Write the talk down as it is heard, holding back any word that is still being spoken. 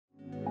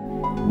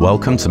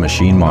Welcome to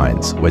Machine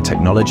Minds, where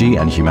technology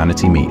and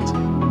humanity meet.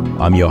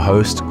 I'm your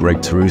host, Greg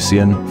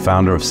Tarusian,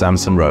 founder of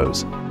Samson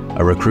Rose,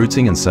 a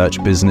recruiting and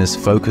search business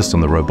focused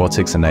on the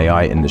robotics and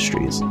AI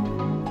industries.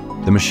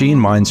 The Machine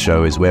Minds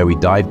show is where we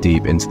dive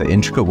deep into the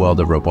intricate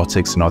world of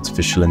robotics and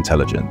artificial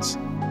intelligence.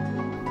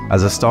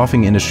 As a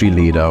staffing industry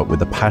leader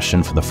with a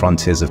passion for the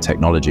frontiers of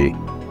technology,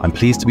 I'm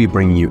pleased to be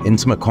bringing you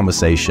intimate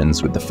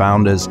conversations with the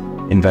founders,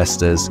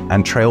 investors,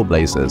 and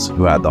trailblazers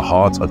who are at the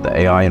heart of the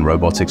AI and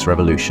robotics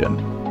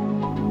revolution.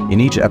 In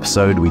each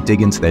episode, we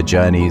dig into their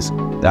journeys,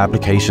 the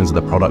applications of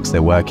the products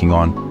they're working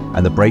on,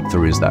 and the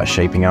breakthroughs that are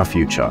shaping our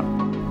future.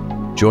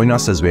 Join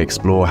us as we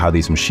explore how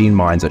these machine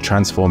minds are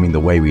transforming the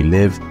way we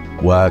live,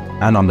 work,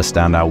 and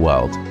understand our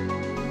world.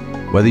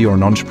 Whether you're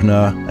an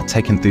entrepreneur, a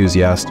tech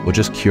enthusiast, or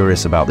just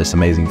curious about this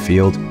amazing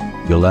field,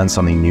 you'll learn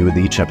something new with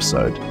each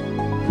episode.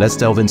 Let's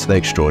delve into the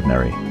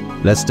extraordinary.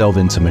 Let's delve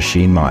into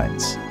machine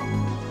minds.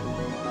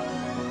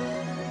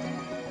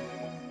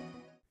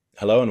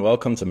 Hello and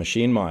welcome to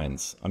Machine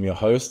Minds. I'm your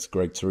host,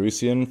 Greg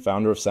Tarusian,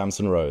 founder of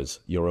Samson Rose,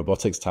 your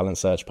robotics talent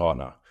search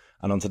partner.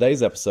 And on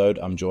today's episode,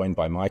 I'm joined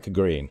by Micah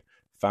Green,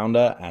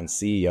 founder and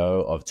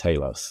CEO of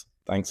Tailos.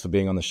 Thanks for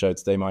being on the show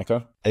today,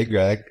 Micah. Hey,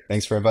 Greg.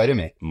 Thanks for inviting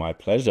me. My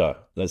pleasure.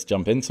 Let's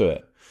jump into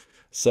it.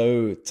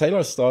 So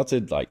Tailos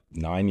started like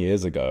 9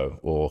 years ago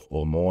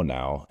or more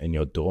now in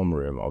your dorm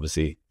room.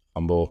 Obviously,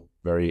 humble,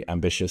 very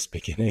ambitious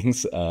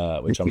beginnings,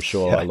 which I'm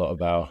sure a lot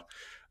of our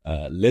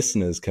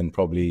listeners can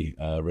probably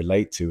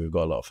relate to. We've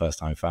got a lot of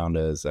first-time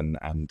founders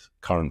and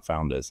current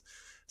founders.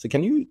 So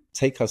can you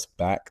take us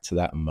back to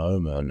that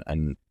moment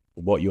and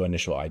what your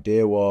initial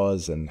idea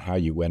was and how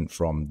you went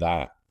from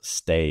that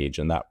stage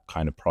and that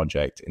kind of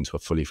project into a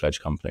fully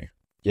fledged company?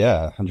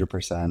 Yeah,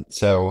 100%.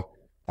 So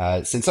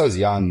since I was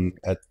young,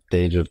 at the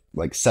age of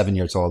like 7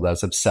 years old, I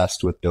was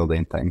obsessed with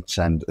building things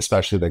and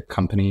especially the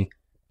company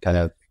kind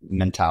of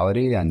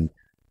mentality. And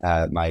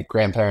my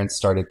grandparents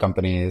started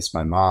companies.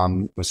 My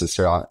mom is a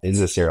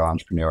serial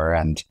entrepreneur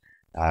and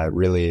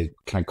really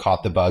kind of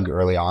caught the bug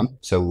early on.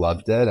 So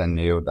loved it and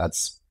knew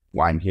that's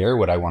why I'm here,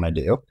 what I want to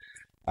do.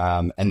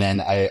 And then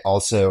I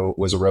also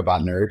was a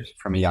robot nerd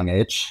from a young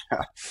age.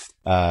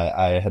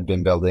 I had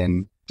been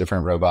building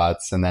different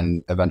robots and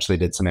then eventually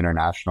did some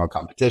international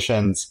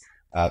competitions,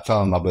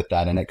 fell in love with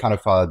that. And it kind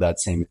of followed that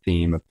same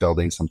theme of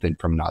building something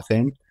from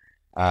nothing.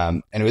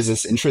 And it was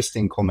this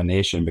interesting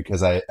culmination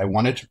because I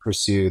wanted to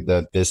pursue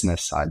the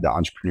business side, the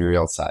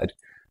entrepreneurial side.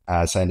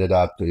 So I ended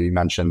up, you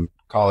mentioned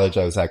college,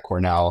 I was at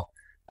Cornell,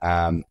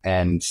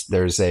 and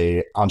there's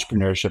a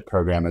entrepreneurship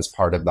program as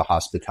part of the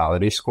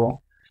hospitality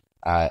school.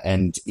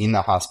 And in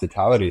the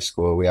hospitality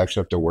school, we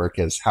actually have to work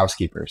as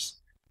housekeepers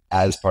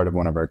as part of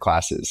one of our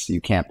classes. You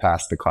can't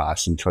pass the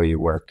class until you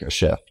work a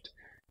shift.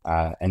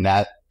 And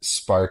that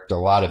sparked a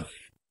lot of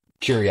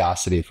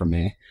curiosity from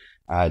me.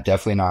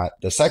 Definitely not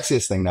the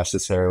sexiest thing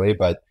necessarily,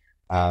 but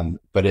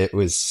it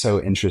was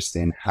so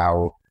interesting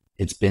how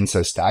it's been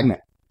so stagnant.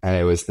 And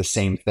it was the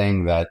same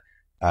thing that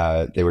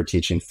they were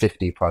teaching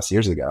 50 plus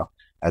years ago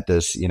at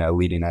this,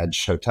 leading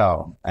edge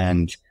hotel.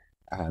 And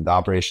the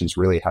operations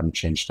really hadn't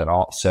changed at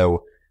all.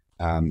 So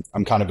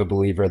I'm kind of a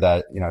believer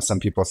that, some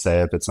people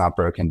say if it's not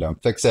broken,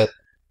 don't fix it.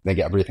 I think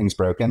everything's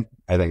broken.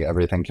 I think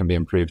everything can be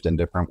improved in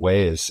different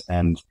ways.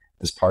 And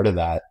as part of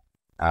that,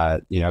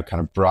 kind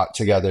of brought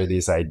together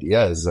these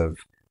ideas of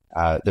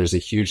there's a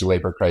huge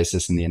labor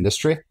crisis in the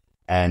industry.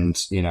 And,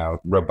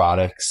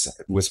 robotics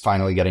was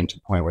finally getting to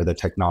a point where the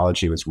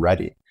technology was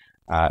ready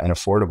and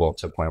affordable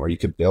to a point where you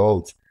could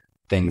build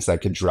things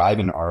that could drive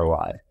an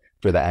ROI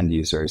for the end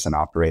users and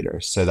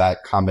operators. So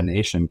that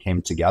combination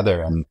came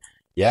together. And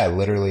yeah,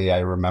 literally, I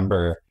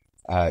remember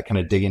kind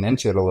of digging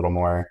into it a little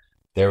more.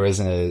 There was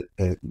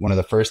one of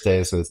the first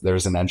days there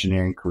was an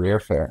engineering career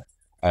fair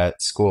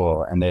at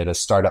school, and they had a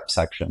startup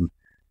section.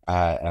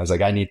 And I was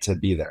like, I need to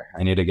be there.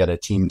 I need to get a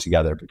team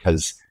together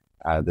because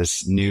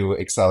this new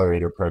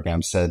accelerator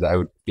program said I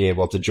would be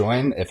able to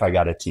join if I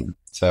got a team.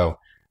 So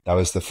that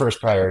was the first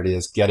priority,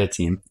 is get a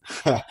team.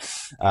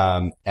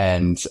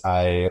 And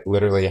I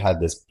literally had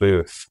this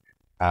booth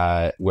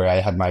where I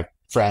had my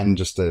friend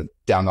just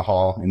down the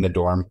hall in the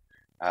dorm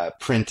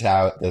print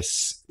out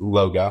this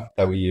logo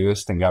that we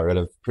used and got rid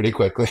of pretty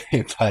quickly.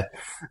 But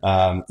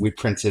we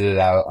printed it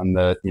out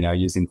on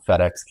using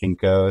FedEx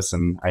Kinkos,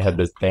 and I had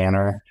this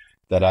banner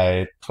that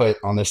I put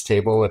on this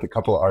table with a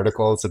couple of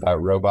articles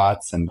about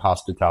robots and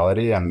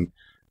hospitality. And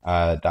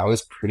that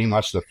was pretty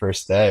much the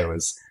first day. It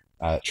was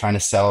trying to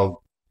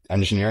sell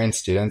engineering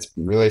students,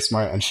 really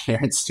smart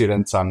engineering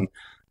students, on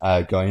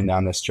going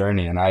down this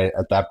journey. And I,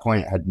 at that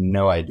point, had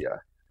no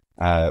idea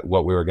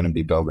what we were going to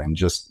be building,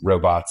 just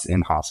robots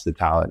in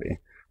hospitality.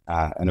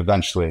 And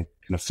eventually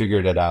kind of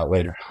figured it out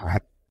later on.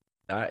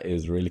 That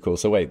is really cool.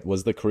 So wait,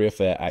 was the career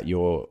fair at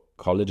your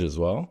college as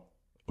well?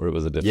 Or it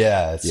was a different?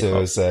 Yeah, so it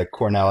was a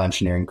Cornell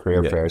engineering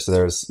career fair. So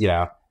there was,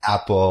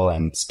 Apple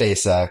and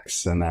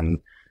SpaceX, and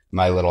then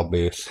my little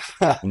booth.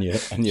 and your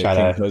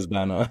Kinko's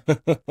banner.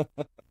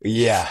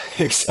 Yeah,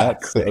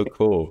 exactly. That's so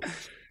cool.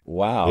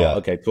 Wow. Yeah.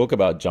 Okay. Talk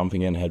about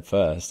jumping in head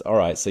first. All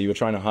right. So you were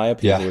trying to hire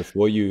people Yeah.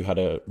 before you had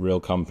a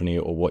real company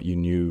or what you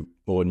knew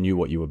or knew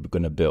what you were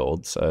going to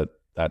build. So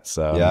that's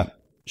Yeah.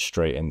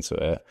 straight into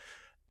it.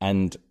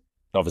 And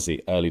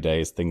obviously, early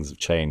days, things have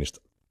changed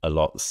a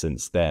lot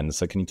since then.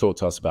 So can you talk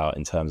to us about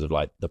in terms of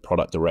like the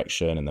product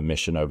direction and the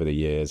mission over the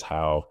years,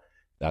 how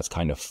that's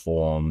kind of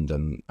formed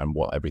and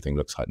what everything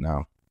looks like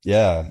now?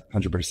 Yeah,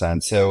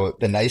 100%. So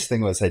the nice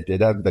thing was I did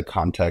have the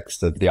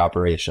context of the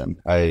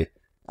operation. I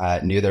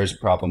knew there was a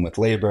problem with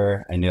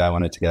labor. I knew I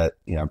wanted to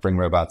get, bring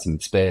robots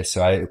into space.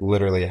 So I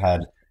literally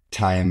had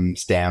time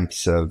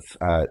stamps of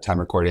time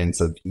recordings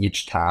of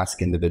each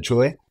task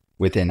individually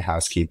within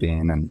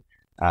housekeeping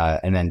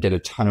and then did a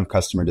ton of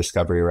customer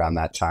discovery around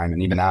that time.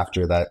 And even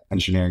after that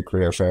engineering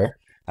career fair,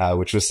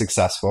 which was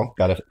successful,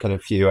 got a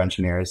few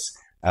engineers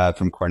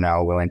from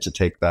Cornell willing to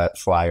take that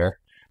flyer.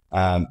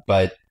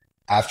 But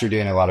after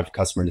doing a lot of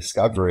customer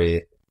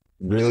discovery,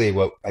 really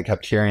what I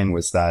kept hearing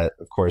was that,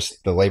 of course,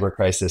 the labor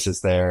crisis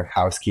is there.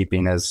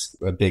 Housekeeping is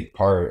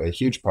a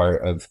huge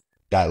part of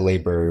that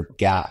labor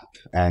gap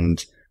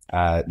and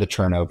the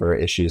turnover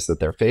issues that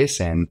they're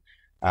facing.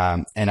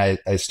 And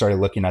I started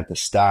looking at the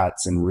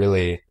stats and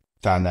really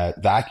found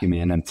that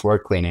vacuuming and floor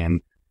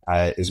cleaning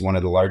is one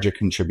of the larger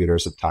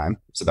contributors of time.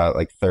 It's about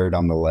like third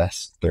on the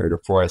list, third or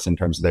fourth in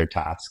terms of their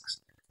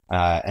tasks.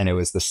 And it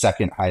was the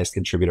second highest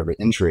contributor of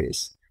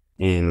injuries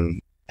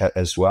in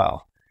as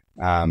well.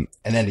 And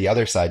then the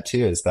other side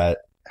too is that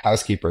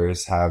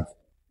housekeepers have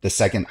the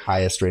second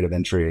highest rate of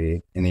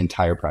injury in the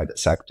entire private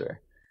sector.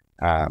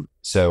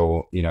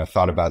 So,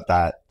 thought about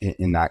that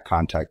in that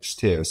context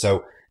too.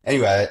 So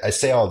anyway, I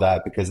say all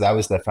that because that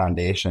was the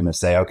foundation to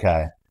say,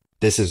 okay,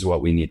 this is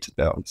what we need to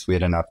build. So we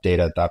had enough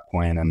data at that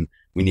point and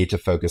we need to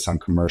focus on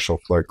commercial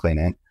floor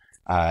cleaning.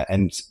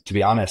 And to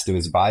be honest, it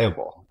was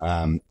viable.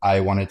 I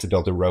wanted to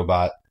build a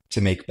robot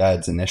to make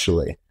beds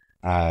initially.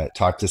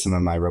 Talked to some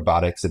of my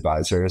robotics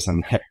advisors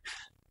and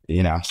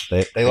they laughed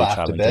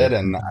a bit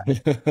and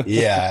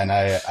yeah. And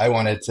I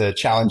wanted to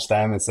challenge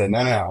them and say, no,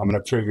 I'm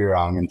going to prove you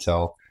wrong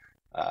until,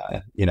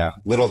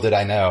 little did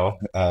I know,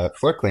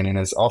 floor cleaning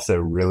is also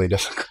really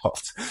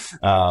difficult.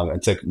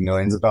 It took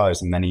millions of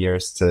dollars and many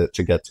years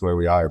to get to where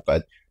we are.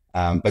 But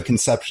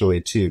conceptually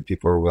too,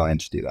 people were willing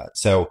to do that.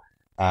 So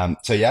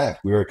yeah,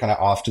 we were kind of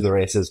off to the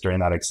races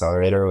during that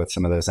accelerator with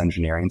some of those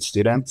engineering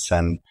students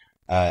and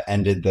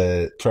ended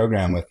the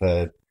program with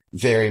a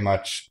very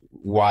much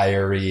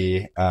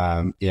wiry,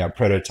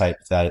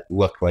 prototype that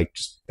looked like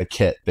just a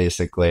kit,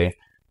 basically,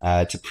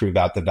 to prove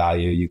out the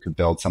value. You could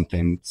build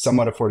something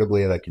somewhat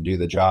affordably that could do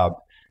the job.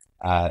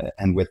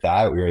 And with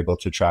that, we were able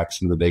to attract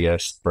some of the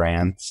biggest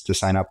brands to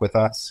sign up with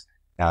us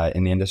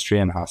in the industry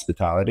and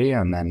hospitality.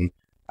 And then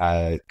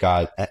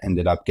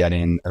ended up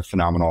getting a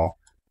phenomenal,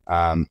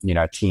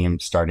 team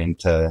starting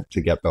to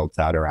get built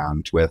out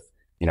around with,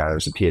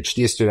 there's a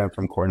PhD student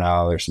from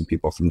Cornell, there's some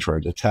people from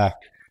Georgia Tech,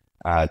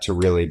 to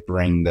really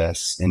bring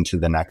this into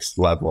the next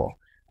level.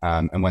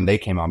 And when they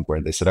came on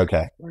board, they said,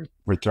 okay,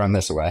 we're throwing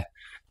this away,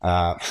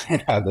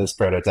 and have this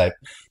prototype.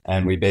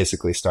 And we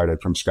basically started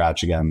from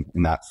scratch again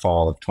in that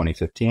fall of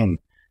 2015,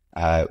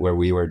 where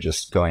we were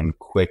just going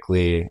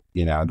quickly,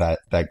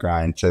 that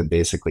grind to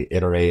basically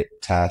iterate,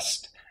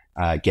 test,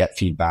 get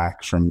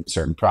feedback from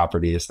certain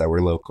properties that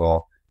were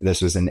local.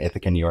 This was in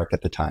Ithaca, New York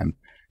at the time.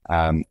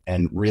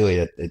 And really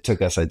it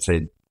took us, I'd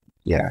say,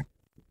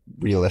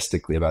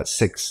 realistically about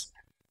six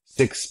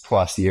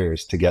plus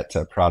years to get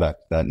to a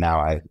product that now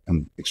I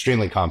am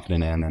extremely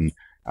confident in and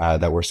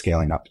that we're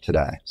scaling up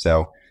today.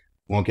 So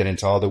won't get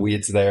into all the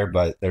weeds there,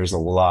 but there's a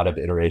lot of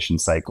iteration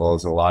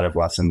cycles, a lot of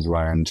lessons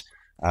learned,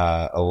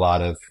 a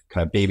lot of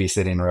kind of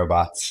babysitting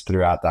robots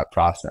throughout that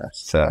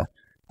process to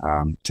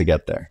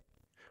get there.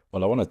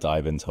 Well, I want to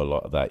dive into a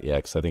lot of that,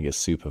 because I think it's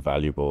super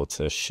valuable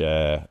to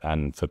share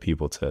and for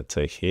people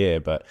to hear.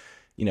 But,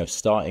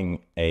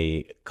 starting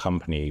a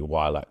company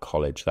while at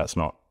college, that's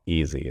not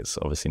easy. It's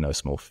obviously no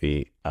small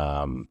feat.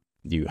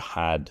 You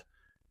had,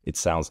 it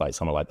sounds like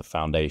something like the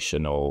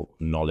foundational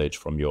knowledge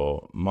from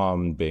your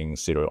mom being a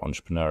serial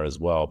entrepreneur as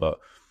well. But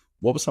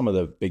what were some of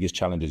the biggest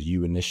challenges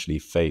you initially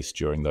faced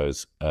during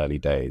those early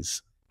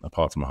days,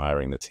 apart from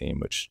hiring the team,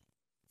 which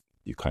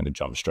you kind of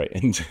jumped straight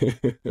into?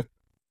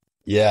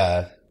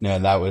 Yeah, no,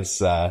 that was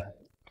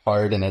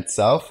hard in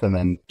itself, and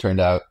then turned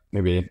out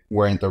maybe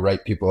weren't the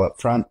right people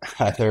up front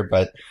either.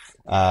 But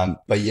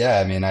yeah,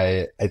 I mean,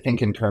 I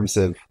think in terms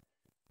of,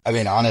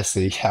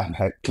 honestly,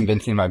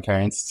 convincing my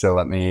parents to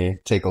let me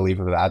take a leave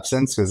of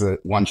absence was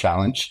one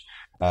challenge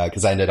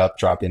because I ended up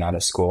dropping out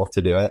of school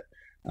to do it.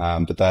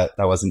 But that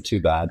wasn't too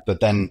bad. But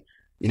then,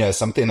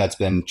 something that's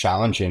been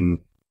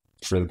challenging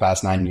for the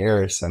past 9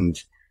 years and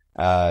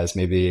is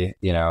maybe,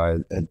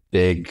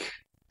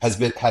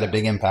 had a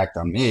big impact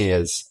on me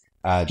is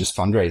just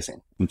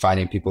fundraising and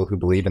finding people who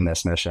believe in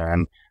this mission.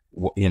 And,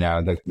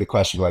 the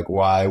question of like,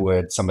 why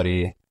would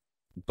somebody,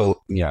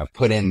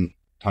 put in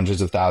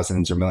hundreds of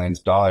thousands or millions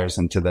of dollars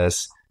into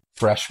this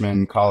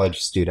freshman college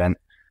student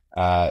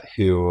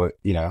who,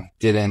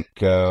 didn't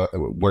go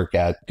work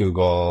at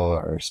Google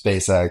or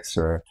SpaceX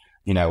or,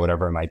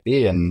 whatever it might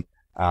be. And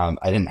I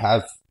didn't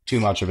have too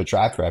much of a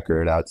track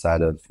record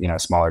outside of,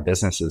 smaller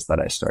businesses that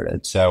I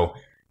started. So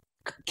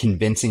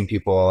convincing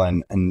people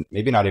and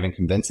maybe not even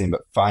convincing,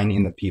 but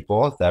finding the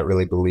people that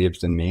really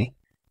believed in me,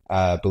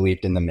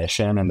 believed in the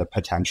mission and the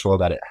potential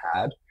that it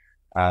had,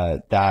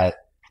 that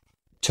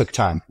took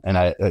time. And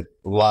a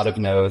lot of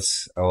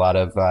no's, a lot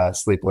of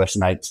sleepless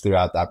nights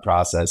throughout that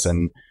process.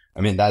 And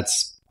I mean,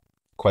 that's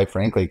quite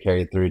frankly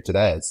carried through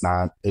today.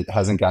 It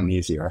hasn't gotten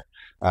easier.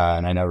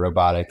 And I know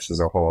robotics as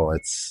a whole,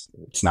 it's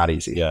not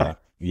easy. Yeah.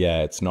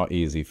 Yeah, it's not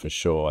easy for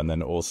sure. And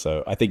then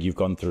also, I think you've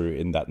gone through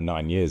in that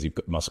 9 years,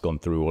 must have gone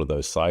through all of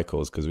those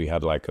cycles because we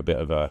had like a bit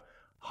of a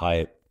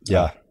hype.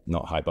 Yeah.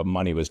 Not hype, but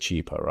money was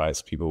cheaper, right?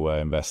 So people were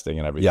investing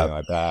and everything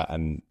like that.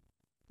 And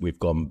we've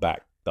gone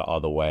back the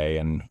other way.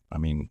 And I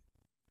mean,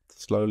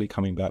 slowly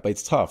coming back, but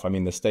it's tough. I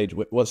mean,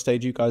 what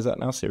stage are you guys at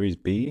now? Series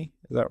B,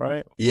 is that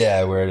right?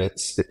 Yeah, we're at a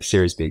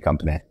Series B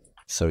company.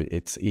 So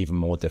it's even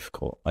more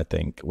difficult, I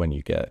think, when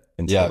you get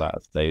into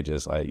that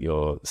stages, like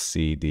your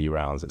C, D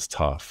rounds, it's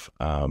tough.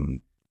 And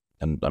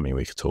I mean,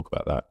 we could talk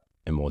about that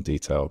in more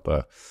detail,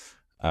 but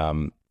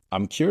I'm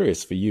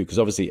curious for you, because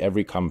obviously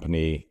every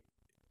company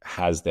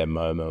has their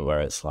moment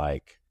where it's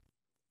like,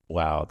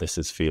 wow, this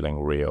is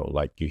feeling real.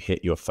 Like you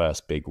hit your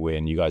first big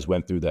win. You guys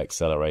went through the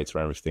accelerator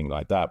and everything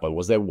like that. But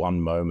was there one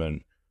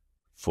moment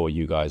for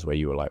you guys where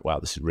you were like, wow,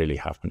 this is really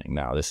happening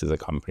now. This is a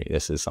company.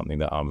 This is something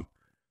that I'm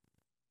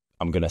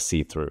going to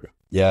see through.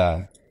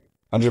 Yeah,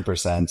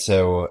 100%.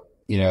 So,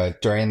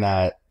 during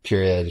that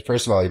period,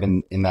 first of all,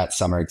 even in that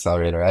summer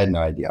accelerator, I had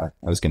no idea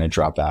I was going to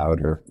drop out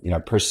or,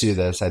 pursue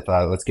this. I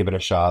thought, let's give it a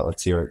shot.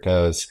 Let's see where it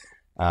goes.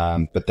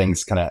 But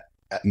things kind of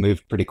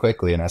moved pretty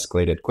quickly and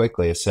escalated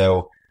quickly.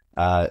 So,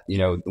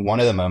 one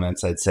of the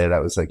moments I'd say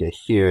that was like a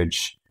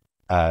huge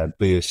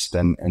boost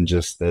and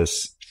just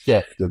this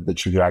shift of the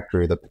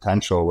trajectory, the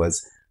potential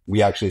was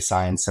we actually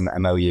signed some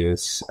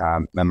MOUs,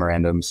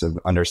 memorandums of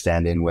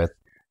understanding with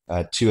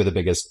two of the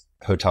biggest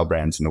hotel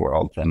brands in the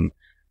world. And,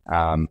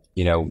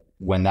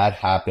 when that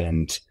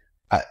happened,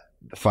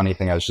 the funny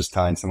thing, I was just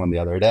telling someone the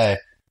other day,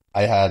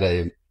 I had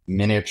a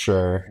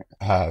miniature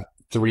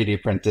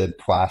 3D printed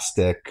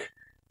plastic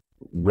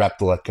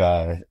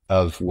replica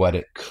of what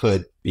it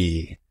could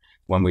be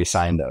when we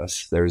signed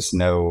those. There was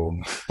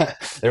nothing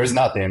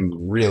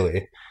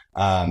really.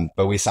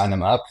 But we signed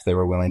them up. They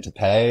were willing to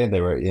pay.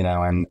 They were,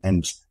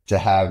 and to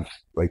have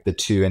like the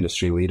two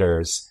industry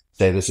leaders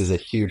say this is a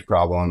huge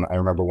problem. I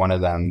remember one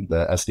of them,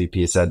 the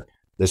SVP, said,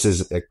 this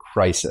is a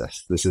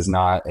crisis. This is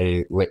not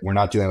we're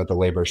not dealing with the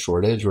labor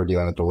shortage. We're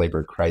dealing with the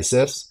labor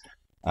crisis.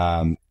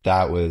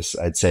 That was,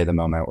 I'd say, the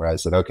moment where I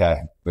said, okay,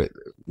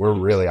 we're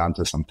really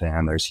onto something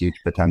and there's huge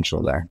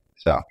potential there.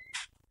 So.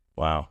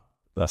 Wow,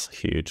 that's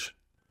huge.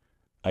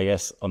 I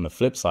guess on the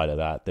flip side of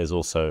that, there's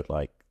also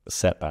like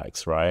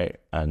setbacks, right?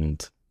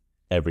 And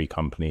every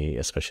company,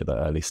 especially the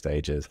early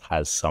stages,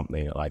 has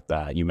something like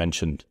that. You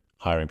mentioned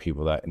hiring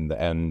people that in the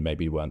end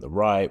maybe weren't the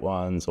right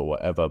ones or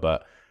whatever,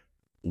 but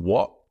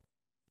what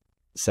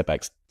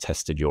setbacks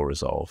tested your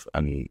resolve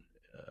and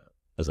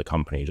as a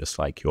company, just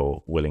like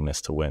your willingness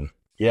to win?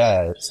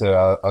 Yeah,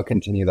 so I'll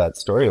continue that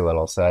story a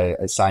little. So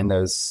I signed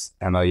those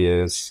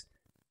MOUs,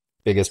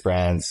 biggest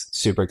brands,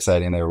 super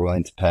exciting. They were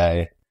willing to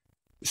pay.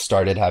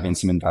 Started having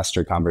some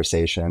investor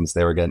conversations.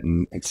 They were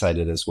getting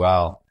excited as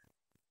well.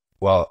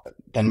 Well,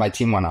 then my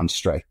team went on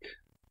strike.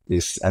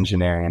 These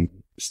engineering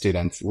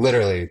students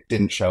literally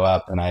didn't show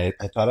up. And I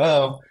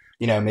thought,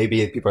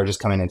 maybe people are just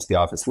coming into the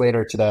office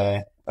later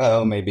today.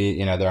 Oh,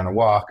 maybe, they're on a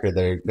walk or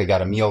they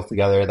got a meal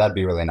together. That'd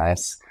be really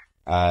nice.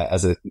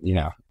 As a,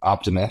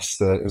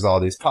 optimist, it was all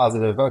these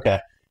positive, okay.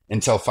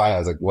 Until finally I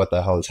was like, what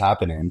the hell is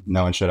happening?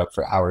 No one showed up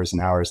for hours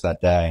and hours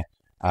that day.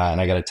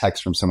 And I got a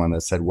text from someone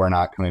that said, we're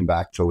not coming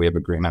back till we have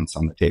agreements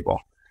on the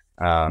table.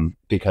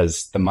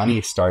 Because the money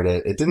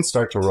it didn't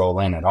start to roll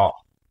in at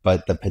all,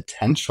 but the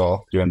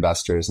potential through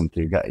investors and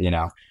through,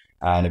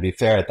 and to be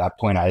fair, at that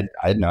point, I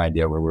had no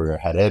idea where we were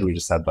headed. We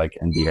just had like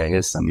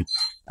NDAs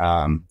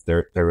and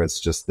there was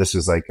just, this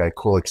was like a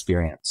cool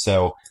experience.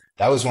 So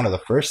that was one of the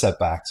first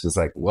setbacks, was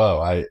like,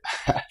 whoa,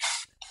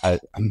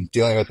 I'm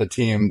dealing with a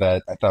team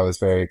that I thought was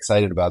very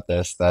excited about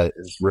this, that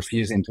is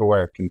refusing to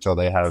work until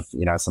they have,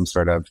 some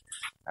sort of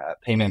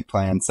payment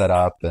plan set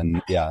up.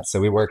 And yeah, so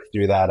we worked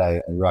through that.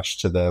 I rushed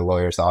to the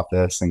lawyer's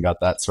office and got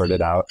that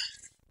sorted out.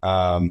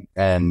 And,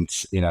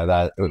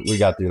 that we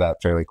got through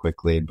that fairly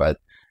quickly, but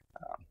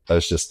that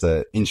was just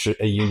a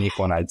unique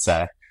one, I'd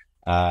say.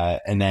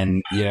 And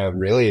then,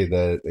 really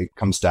it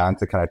comes down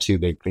to kind of two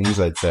big things,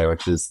 I'd say,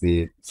 which is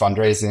the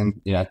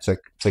fundraising,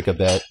 took a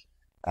bit,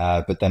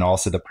 but then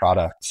also the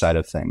product side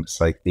of things,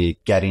 like the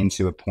getting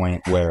to a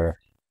point where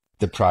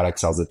the product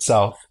sells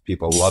itself,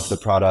 people love the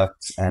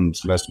product, and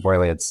most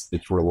importantly, it's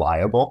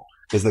reliable,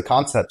 because the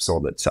concept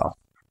sold itself.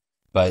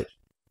 But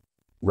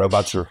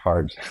robots are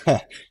hard.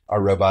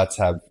 Our robots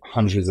have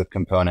hundreds of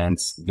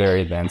components,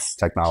 very advanced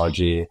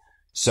technology,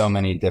 so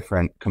many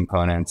different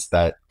components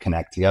that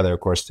connect together, of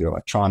course, through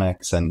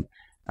electronics. And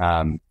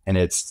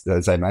it's,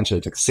 as I mentioned,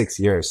 it took 6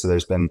 years. So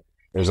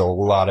there's a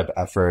lot of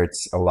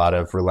efforts, a lot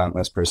of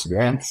relentless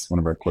perseverance, one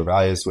of our core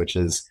values, which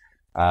is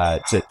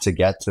to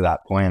get to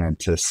that point and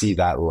to see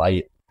that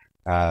light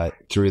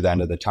through the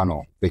end of the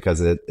tunnel,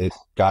 because it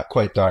got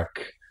quite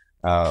dark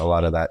a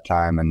lot of that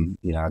time. And,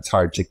 it's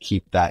hard to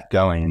keep that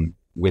going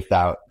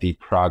without the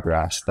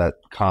progress that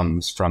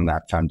comes from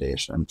that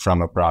foundation,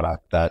 from a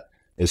product that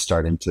is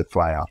starting to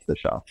fly off the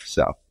shelf.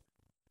 So,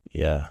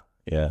 yeah,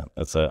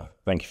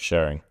 thank you for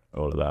sharing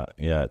all of that.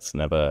 Yeah, it's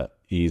never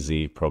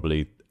easy,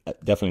 probably,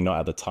 definitely not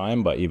at the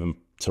time, but even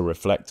to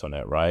reflect on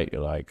it, right?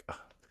 You're like,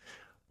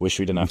 wish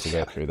we didn't have to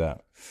go through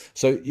that.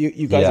 So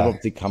you guys have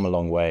obviously come a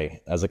long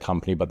way as a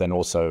company, but then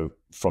also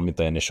from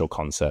the initial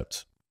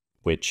concept,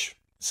 which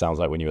sounds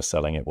like when you were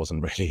selling it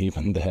wasn't really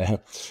even there.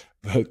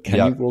 But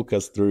can you walk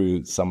us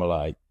through some of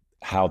like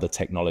how the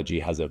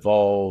technology has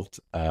evolved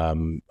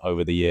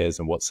over the years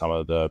and what some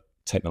of the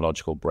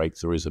technological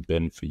breakthroughs have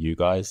been for you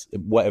guys?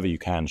 Whatever you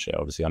can share.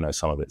 Obviously, I know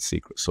some of it's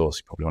secret sauce.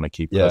 You probably want to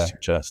keep close to your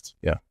chest.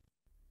 Yeah.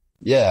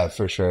 Yeah,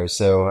 for sure.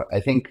 So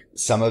I think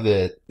some of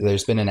it,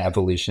 there's been an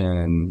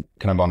evolution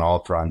kind of on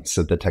all fronts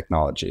of the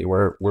technology.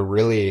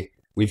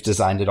 We've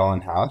designed it all in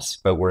house,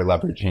 but we're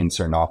leveraging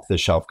certain off the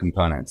shelf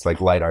components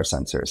like LiDAR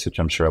sensors, which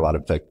I'm sure a lot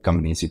of the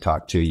companies you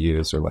talk to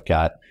use or look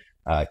at,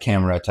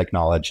 camera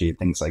technology,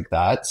 things like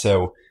that.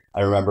 So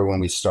I remember when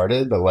we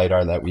started, the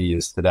LiDAR that we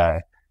use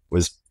today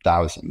was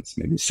thousands,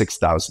 maybe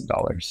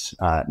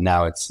 $6,000.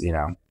 Now it's,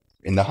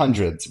 in the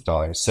hundreds of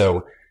dollars.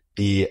 So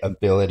the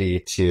ability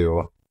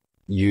to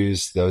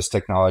use those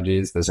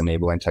technologies, those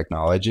enabling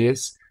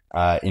technologies,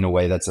 in a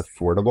way that's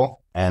affordable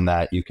and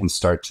that you can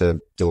start to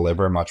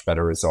deliver much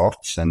better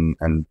results and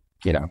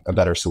a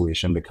better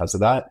solution because of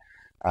that.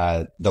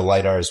 The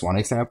LiDAR is one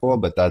example,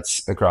 but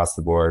that's across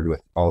the board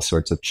with all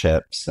sorts of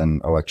chips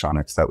and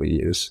electronics that we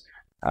use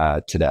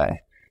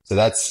today. So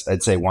that's,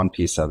 I'd say, one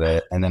piece of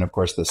it. And then, of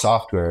course, the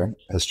software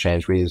has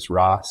changed. We use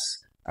ROS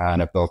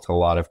and have built a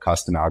lot of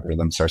custom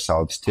algorithms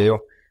ourselves too.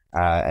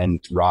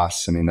 And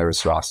ROS, there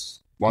was ROS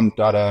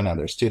 1.0, now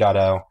there's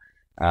 2.0,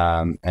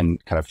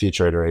 and kind of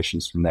future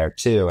iterations from there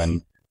too.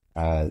 And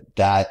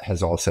that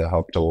has also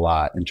helped a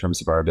lot in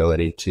terms of our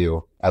ability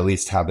to at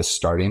least have a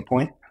starting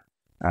point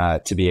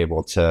to be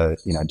able to,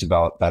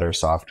 develop better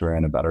software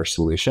and a better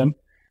solution.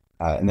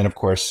 And then, of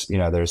course,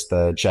 there's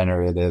the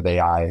generative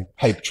AI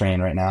hype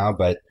train right now,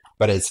 but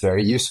it's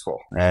very useful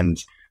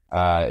and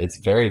it's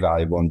very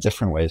valuable in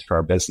different ways for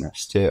our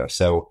business too.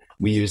 So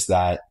we use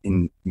that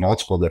in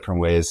multiple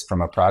different ways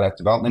from a product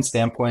development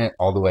standpoint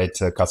all the way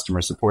to customer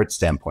support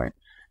standpoint,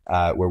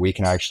 where we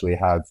can actually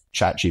have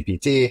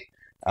ChatGPT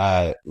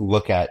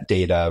look at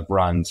data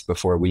runs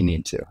before we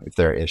need to, if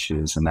there are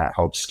issues, and that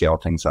helps scale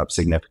things up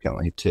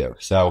significantly too.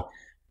 So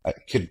I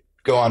could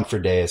go on for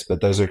days,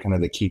 but those are kind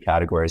of the key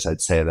categories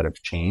I'd say that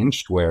have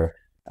changed, where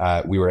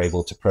we were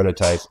able to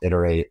prototype,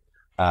 iterate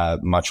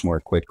much more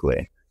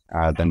quickly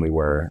than we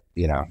were,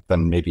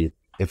 than maybe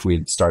if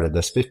we'd started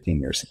this 15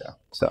 years ago.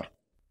 So,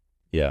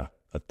 yeah,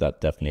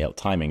 that definitely helped.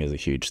 Timing is a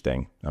huge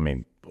thing.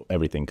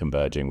 Everything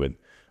converging with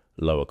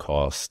lower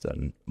cost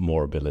and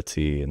more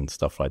ability and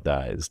stuff like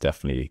that is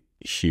definitely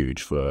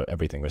huge for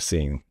everything we're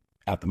seeing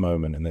at the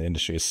moment in the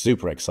industry. It's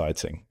super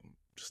exciting.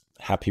 Just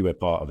happy we're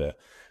part of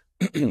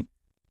it.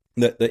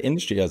 The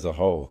industry as a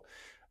whole,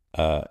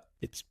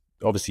 it's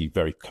obviously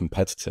very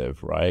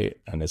competitive, right?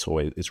 And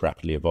it's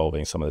rapidly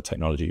evolving. Some of the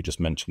technology you just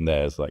mentioned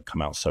there has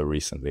come out so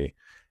recently.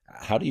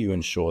 How do you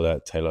ensure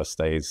that Taylor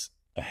stays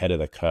ahead of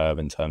the curve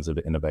in terms of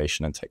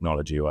innovation and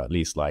technology, or at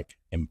least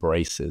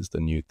embraces the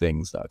new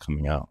things that are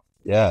coming out?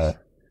 Yeah,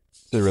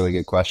 it's a really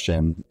good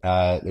question.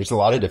 There's a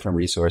lot of different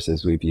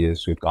resources we've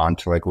used. We've gone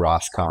to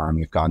ROSCON,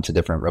 we've gone to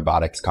different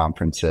robotics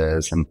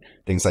conferences and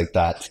things like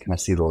that to kind of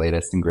see the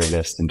latest and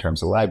greatest in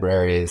terms of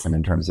libraries and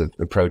in terms of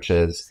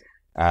approaches.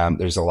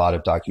 There's a lot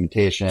of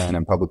documentation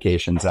and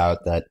publications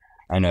out that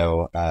I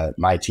know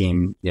my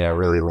team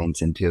really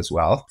leans into as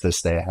well to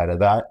stay ahead of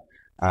that.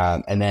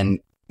 And then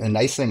the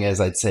nice thing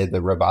is, I'd say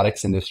the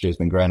robotics industry has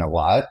been growing a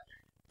lot.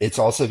 It's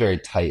also very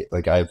tight.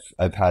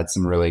 I've had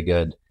some really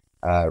good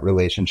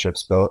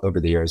relationships built over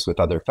the years with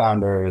other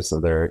founders,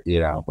 whether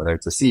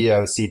it's a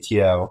CEO,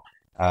 CTO,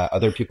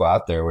 other people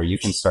out there where you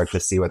can start to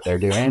see what they're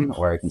doing,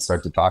 or I can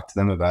start to talk to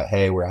them about,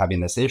 hey, we're having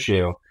this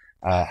issue.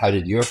 How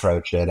did you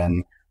approach it?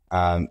 And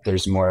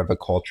there's more of a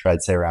culture,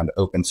 I'd say, around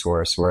open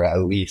source, or at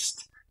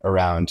least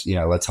around,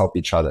 let's help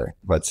each other.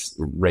 Let's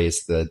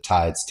raise the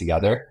tides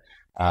together.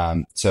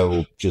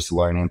 So just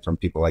learning from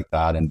people like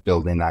that and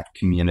building that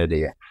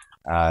community,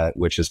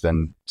 which has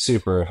been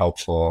super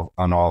helpful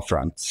on all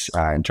fronts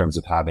in terms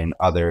of having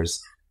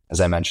others. As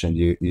I mentioned,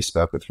 you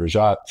spoke with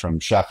Rajat from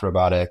Chef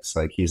Robotics.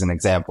 He's an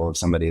example of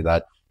somebody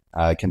that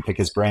can pick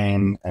his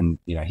brain, and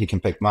he can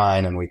pick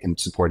mine, and we can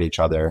support each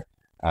other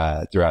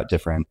throughout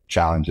different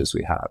challenges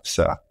we have.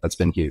 So that's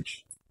been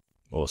huge.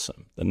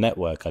 Awesome. The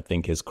network, I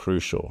think, is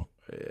crucial.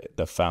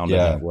 The founder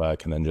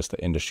network, and then just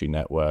the industry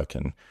network.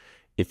 And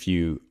if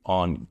you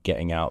aren't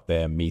getting out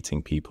there,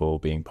 meeting people,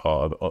 being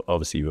part of,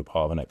 obviously you were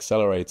part of an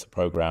accelerator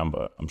program,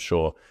 but I'm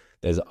sure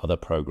there's other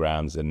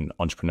programs and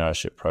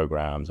entrepreneurship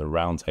programs and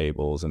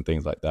roundtables and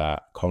things like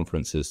that,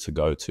 conferences to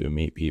go to,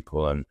 meet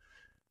people and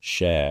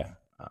share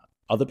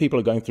other people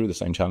are going through the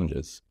same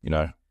challenges,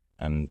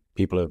 and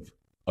people have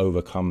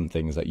overcome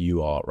things that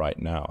you are right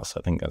now. So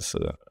I think that's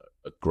a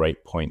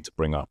great point to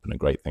bring up, and a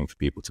great thing for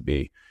people to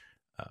be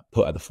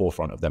put at the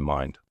forefront of their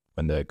mind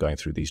when they're going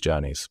through these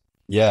journeys.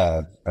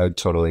 Yeah, I would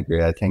totally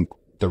agree. I think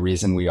the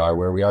reason we are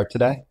where we are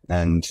today,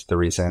 and the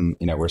reason,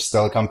 we're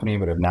still a company,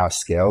 but have now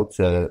scaled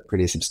to a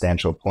pretty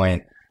substantial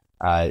point,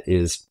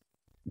 is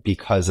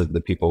because of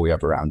the people we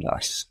have around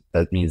us.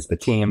 That means the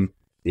team,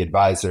 the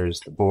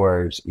advisors, the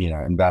board,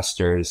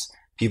 investors,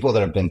 people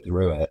that have been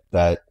through it.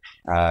 That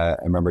I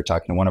remember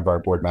talking to one of our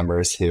board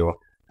members who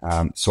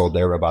sold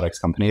their robotics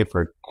company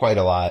for quite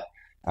a lot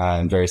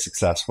and very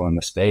successful in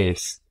the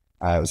space.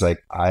 I was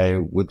like, I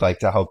would like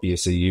to help you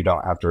so you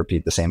don't have to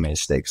repeat the same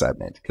mistakes I've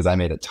made, because I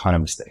made a ton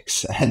of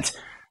mistakes. And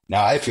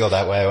now I feel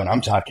that way when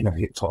I'm talking to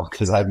people,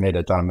 because I've made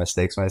a ton of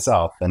mistakes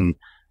myself. And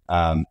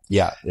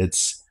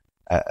it's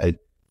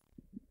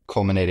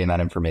culminating that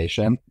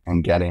information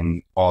and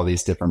getting all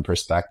these different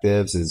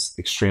perspectives is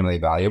extremely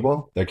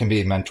valuable. There can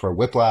be mentor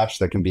whiplash,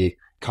 there can be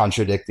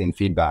contradicting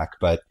feedback,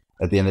 but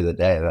at the end of the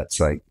day,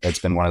 that's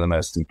been one of the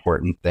most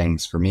important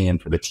things for me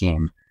and for the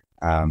team,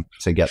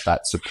 to get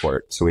that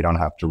support so we don't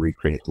have to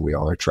recreate the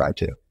wheel or try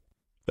to.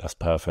 That's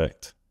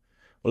perfect.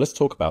 Well, let's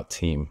talk about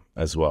team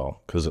as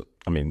well, because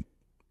I'm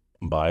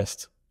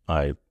biased.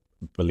 I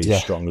believe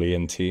strongly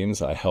in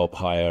teams. I help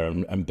hire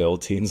and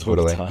build teams all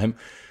the time.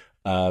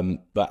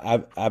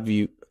 But have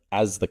you,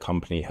 as the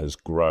company has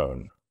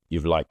grown,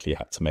 you've likely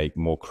had to make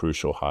more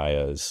crucial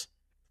hires,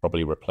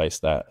 probably replace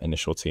that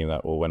initial team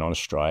that all went on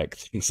strike,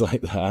 things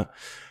like that.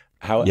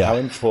 How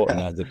important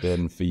has it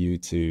been for you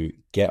to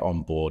get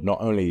on board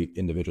not only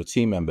individual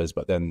team members,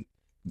 but then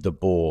the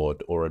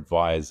board or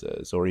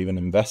advisors or even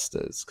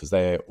investors, because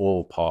they're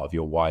all part of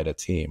your wider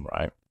team,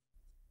 right?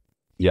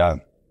 Yeah.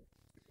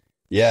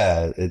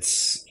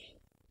 It's,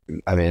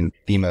 the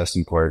most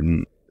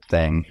important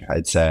thing,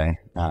 I'd say,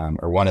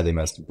 or one of the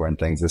most important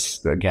things is,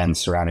 again,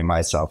 surrounding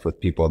myself with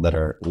people that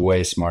are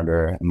way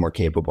smarter and more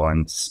capable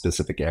in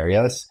specific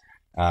areas,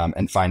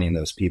 and finding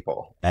those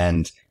people.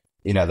 And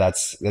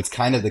that's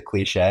kind of the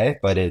cliche,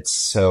 but it's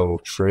so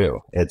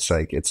true. It's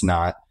like,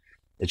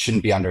 it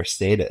shouldn't be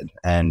understated.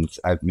 And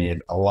I've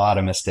made a lot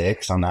of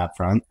mistakes on that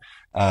front,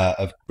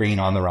 of bringing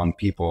on the wrong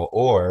people,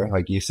 or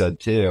like you said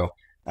too,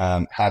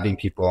 having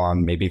people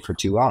on maybe for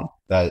too long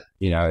that,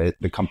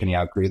 the company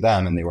outgrew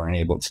them and they weren't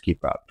able to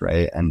keep up.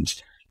 Right. And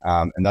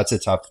that's a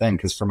tough thing,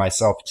 because for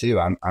myself too,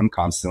 I'm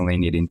constantly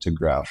needing to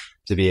grow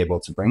to be able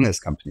to bring this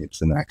company to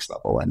the next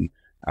level. And,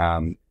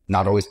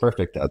 not always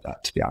perfect at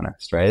that, to be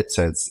honest. Right.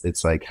 So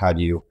it's like, how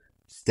do you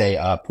stay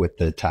up with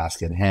the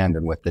task at hand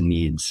and with the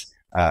needs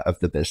of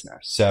the business?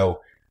 So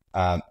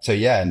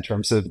in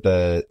terms of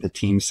the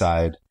team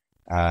side,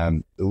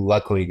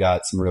 luckily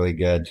got some really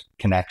good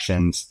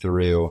connections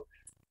through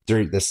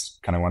this.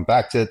 Kind of went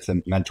back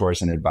to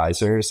mentors and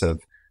advisors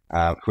of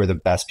who are the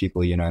best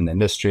people, in the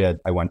industry.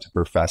 I went to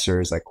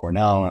professors like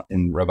Cornell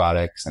in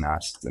robotics and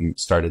asked and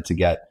started to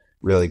get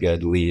really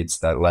good leads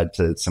that led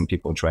to some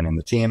people joining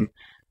the team.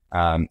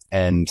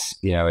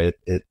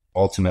 It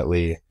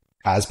ultimately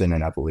has been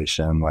an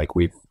evolution. Like,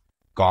 we've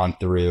gone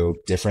through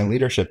different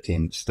leadership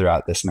teams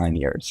throughout this 9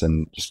 years,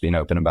 and just being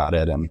open about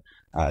it. And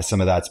some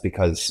of that's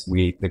because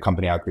the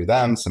company outgrew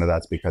them. Some of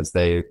that's because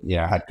they,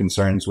 had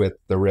concerns with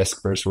the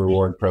risk versus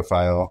reward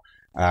profile.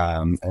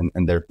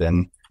 And there've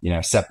been,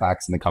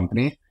 setbacks in the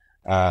company.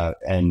 So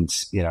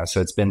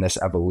it's been this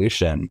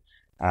evolution.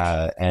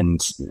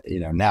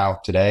 Now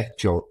today,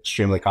 feel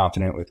extremely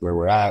confident with where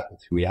we're at,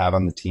 with who we have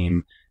on the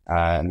team.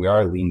 And we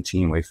are a lean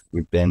team.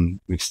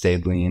 We've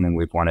stayed lean, and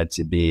we've wanted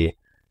to be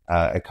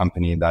a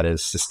company that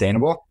is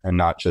sustainable and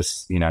not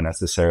just,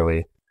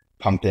 necessarily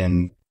pump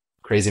in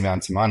crazy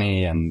amounts of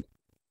money and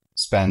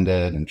spend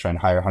it and try and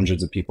hire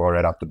hundreds of people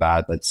right off the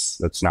bat.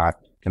 That's not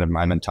kind of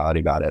my mentality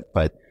about it.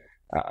 But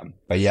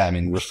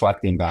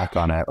reflecting back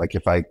on it, like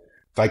if I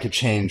could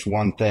change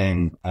one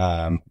thing,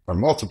 or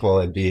multiple,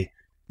 it'd be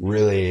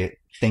really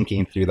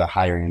thinking through the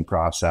hiring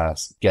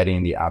process,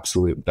 getting the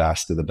absolute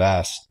best of the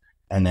best,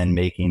 and then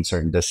making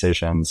certain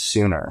decisions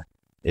sooner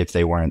if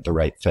they weren't the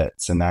right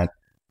fits. And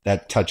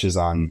that touches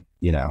on,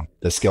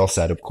 the skill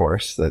set, of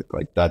course,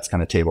 that's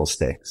kind of table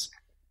stakes.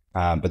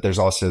 But there's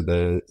also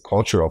the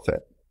cultural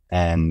fit.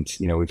 And,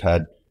 we've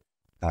had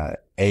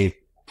A+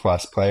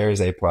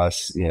 players, A+,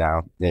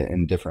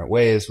 in different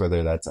ways,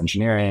 whether that's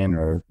engineering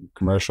or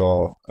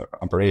commercial or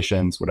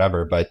operations,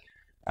 whatever. But,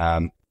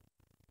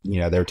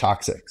 they're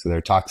toxic. So they're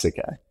toxic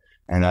A.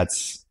 And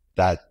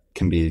that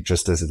can be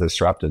just as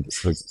disruptive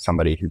as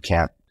somebody who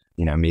can't,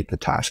 meet the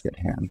task at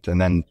hand. And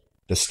then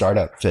the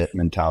startup fit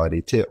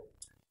mentality too,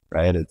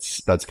 right?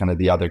 That's kind of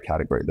the other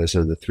category. Those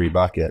are the three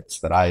buckets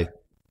that I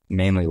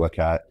mainly look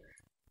at.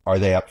 Are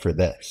they up for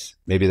this?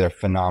 Maybe they're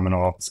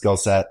phenomenal skill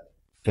set,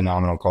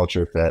 phenomenal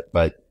culture fit,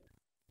 but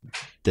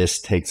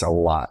this takes a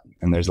lot,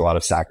 and there's a lot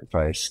of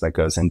sacrifice that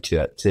goes into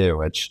it too,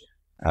 which,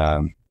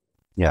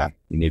 you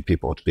need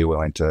people to be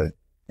willing to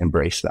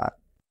embrace that.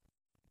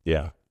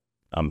 Yeah.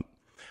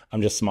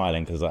 I'm just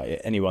smiling because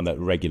anyone that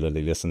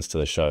regularly listens to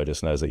the show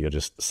just knows that you're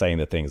just saying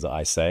the things that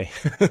I say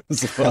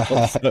as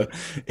well. So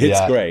it's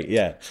Yeah. great.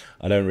 Yeah.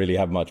 I don't really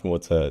have much more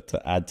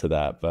to add to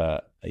that.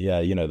 But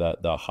yeah,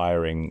 the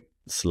hiring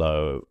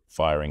slow,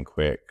 firing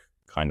quick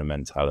kind of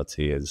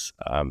mentality is,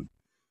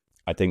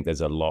 I think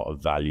there's a lot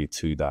of value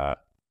to that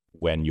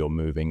when you're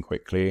moving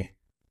quickly,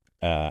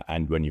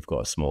 and when you've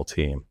got a small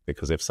team,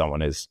 because if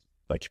someone is,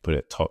 like you put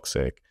it,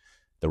 toxic,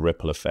 the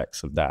ripple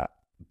effects of that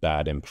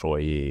bad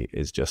employee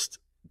is just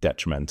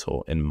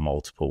detrimental in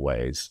multiple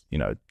ways.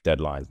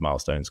 Deadlines,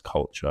 milestones,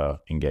 culture,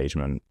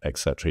 engagement,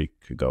 etc.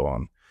 could go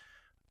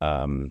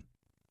on.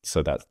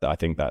 So I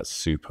think that's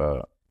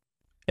super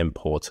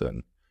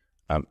important.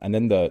 And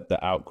then the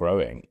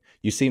outgrowing.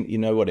 You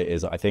know what it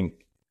is. I think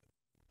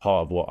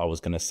part of what I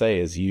was going to say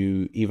is,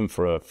 you, even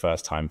for a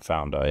first-time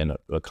founder in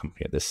a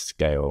company at this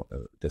scale,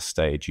 this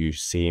stage, you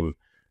seem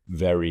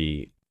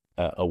very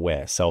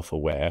aware,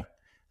 self-aware,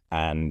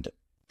 and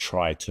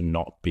try to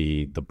not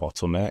be the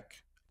bottleneck.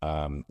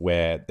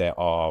 Where there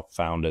are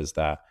founders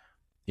that,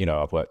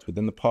 I've worked with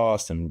in the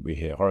past and we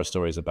hear horror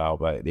stories about,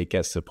 but it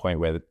gets to a point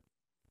where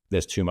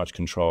there's too much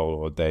control,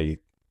 or they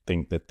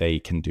think that they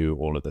can do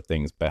all of the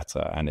things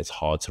better, and it's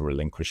hard to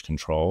relinquish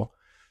control.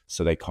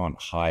 So they can't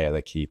hire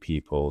the key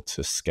people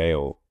to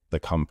scale the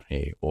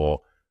company,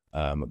 or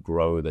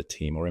grow the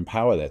team, or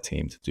empower their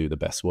team to do the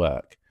best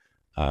work.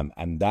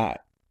 And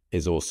that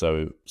is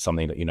also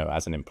something that,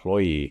 as an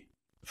employee,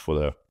 for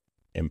the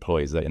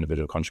employees, the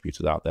individual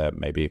contributors out there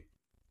maybe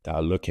that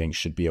are looking,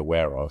 should be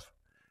aware of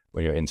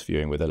when you're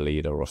interviewing with a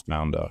leader or a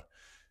founder.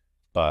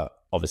 But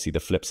obviously the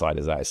flip side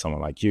is that is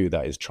someone like you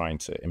that is trying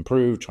to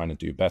improve, trying to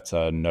do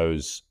better,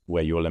 knows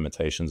where your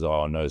limitations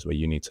are, knows where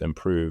you need to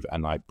improve,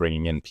 and like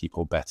bringing in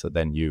people better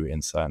than you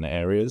in certain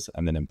areas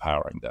and then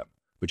empowering them,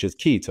 which is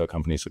key to a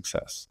company's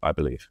success, I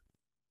believe.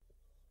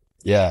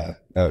 Yeah,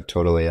 no,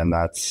 totally. And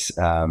that's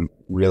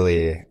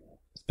really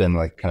been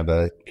like kind of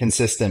a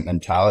consistent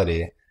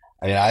mentality.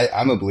 I mean,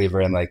 I'm a believer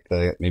in like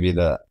maybe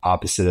the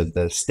opposite of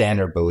the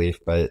standard belief,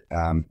 but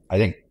I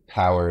think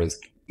power is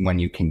when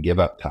you can give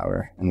up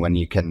power, and when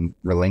you can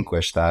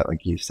relinquish that.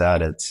 Like you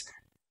said,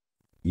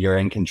 you're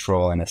in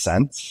control in a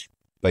sense,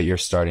 but you're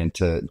starting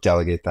to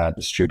delegate that,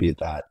 distribute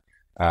that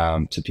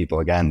to people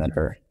again that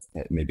are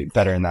maybe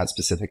better in that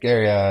specific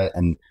area,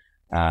 and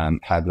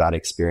have that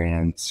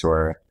experience,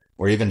 or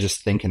even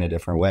just think in a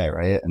different way,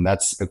 right? And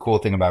that's the cool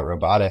thing about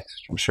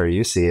robotics, which I'm sure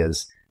you see,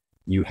 is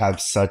you have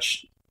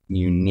such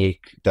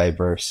unique,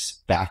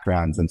 diverse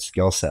backgrounds and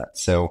skill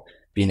sets. So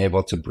being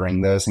able to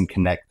bring those and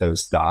connect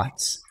those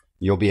dots,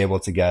 you'll be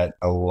able to get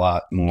a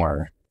lot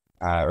more,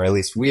 or at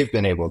least we've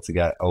been able to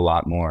get a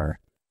lot more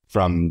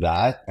from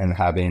that. And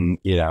having,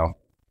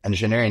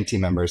 engineering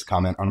team members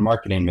comment on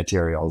marketing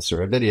materials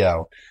or a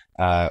video,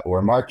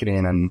 or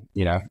marketing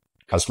and,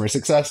 customer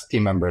success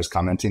team members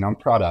commenting on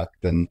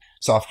product and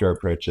software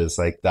approaches,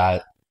 like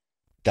that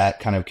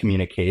kind of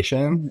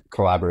communication,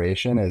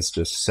 collaboration is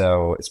just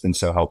it's been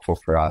so helpful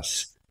for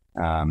us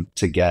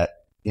to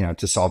get,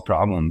 to solve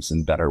problems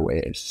in better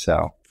ways.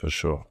 So for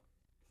sure.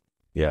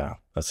 Yeah,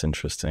 that's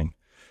interesting.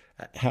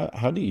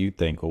 How do you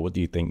think, or what do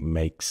you think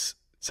makes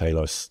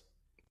Tailos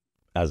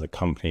as a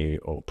company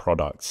or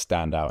product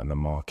stand out in the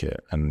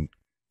market and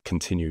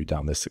continue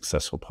down this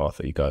successful path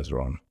that you guys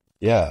are on?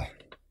 Yeah,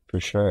 for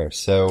sure.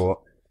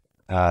 So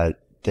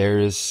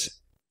there's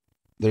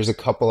a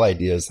couple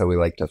ideas that we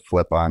like to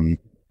flip on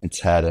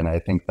its head, and I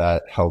think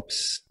that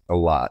helps a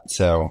lot.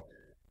 So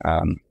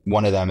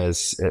one of them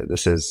is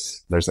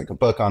there's like a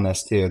book on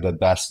this too. The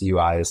best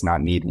UI is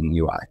not needing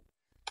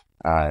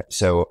UI.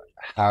 So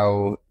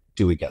how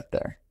do we get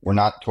there? We're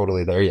not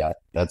totally there yet.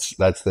 That's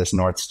this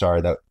North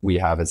Star that we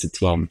have as a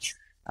team.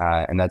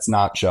 And that's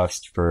not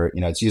just for,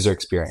 it's user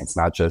experience,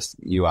 not just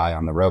UI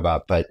on the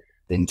robot, but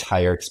the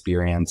entire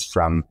experience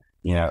from,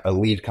 a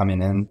lead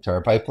coming in to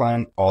our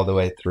pipeline all the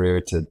way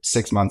through to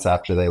 6 months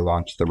after they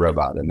launch the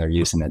robot and they're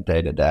using it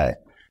day to day.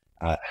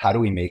 How do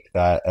we make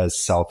that as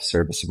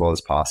self-serviceable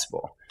as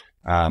possible?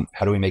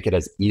 How do we make it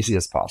as easy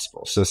as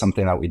possible? So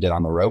something that we did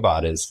on the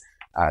robot is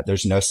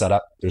there's no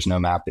setup, there's no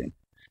mapping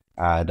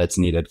that's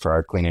needed for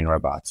our cleaning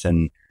robots.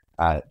 And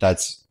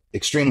that's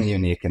extremely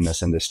unique in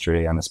this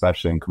industry, and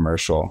especially in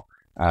commercial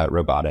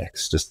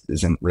robotics, just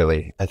isn't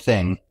really a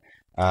thing.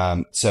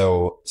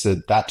 So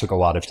that took a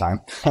lot of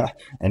time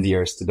and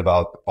years to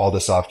develop all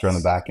the software on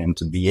the back end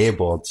to be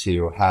able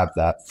to have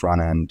that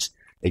front end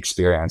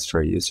experience for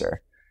a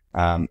user.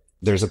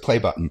 There's a play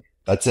button.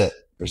 That's it.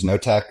 There's no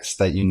text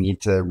that you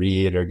need to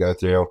read or go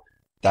through.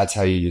 That's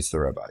how you use the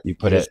robot. You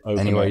put it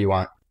anywhere you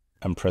want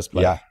and press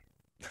play. Yeah.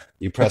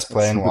 You press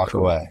play and walk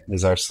away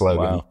is our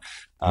slogan.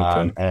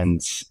 Wow. Okay.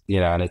 And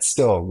it's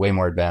still way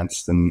more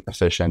advanced and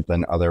efficient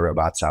than other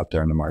robots out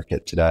there in the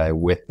market today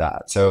with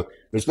that. So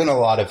there's been a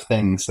lot of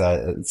things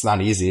that it's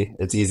not easy.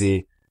 It's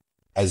easy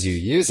as you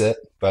use it,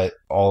 but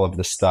all of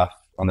the stuff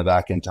on the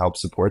back end to help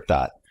support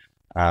that.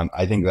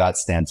 I think that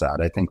stands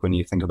out. I think when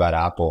you think about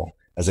Apple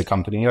as a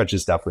company, which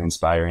is definitely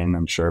inspiring,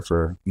 I'm sure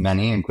for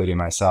many, including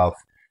myself,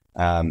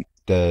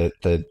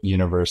 the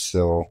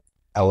universal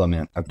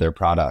element of their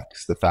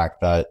products. The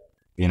fact that,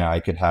 I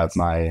could have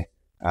my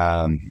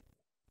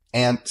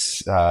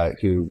aunt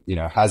who,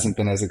 hasn't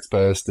been as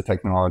exposed to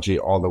technology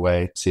all the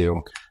way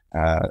to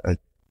a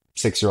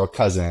 6-year-old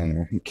cousin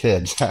or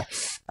kid,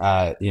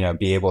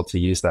 be able to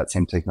use that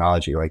same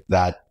technology like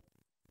that.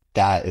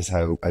 That is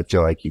how I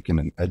feel like you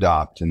can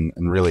adopt and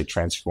really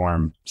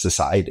transform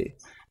society.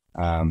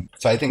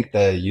 So I think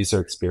the user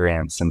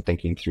experience and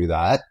thinking through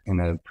that in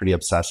a pretty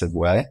obsessive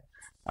way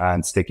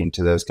and sticking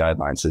to those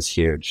guidelines is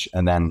huge.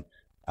 And then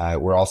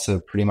we're also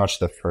pretty much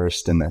the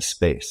first in this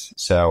space.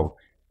 So,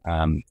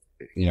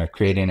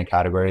 creating a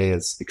category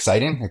is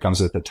exciting. It comes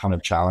with a ton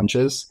of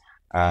challenges,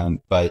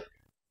 but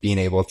being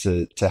able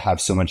to have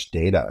so much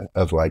data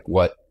of like,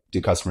 what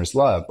do customers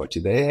love? What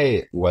do they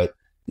hate? What,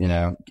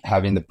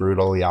 having the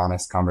brutally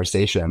honest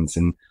conversations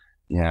and,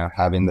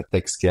 having the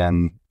thick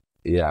skin,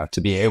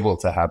 to be able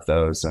to have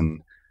those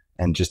and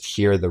just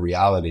hear the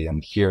reality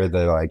and hear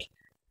the like,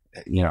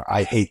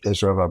 I hate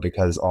this robot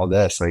because all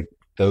this, like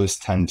those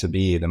tend to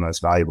be the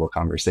most valuable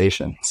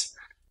conversations.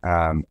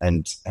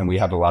 And we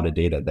have a lot of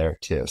data there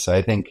too. So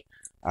I think,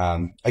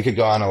 I could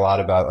go on a lot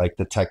about like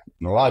the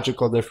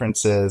technological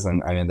differences,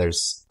 and I mean,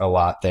 there's a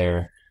lot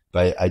there,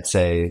 but I'd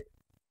say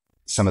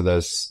some of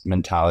those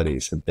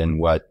mentalities have been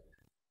what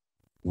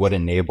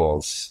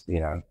enables,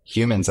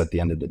 humans at the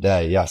end of the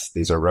day. Yes,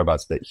 these are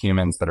robots, but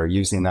humans that are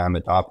using them,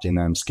 adopting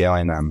them,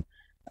 scaling them,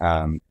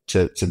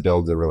 to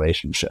build the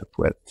relationship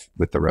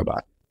with the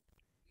robot.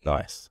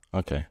 Nice.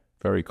 Okay.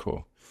 Very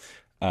cool.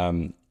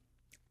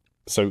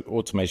 So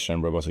automation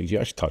and robotics, you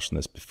actually touched on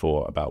this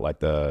before about like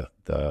the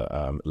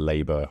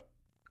labor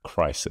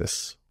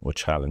crisis or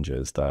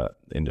challenges that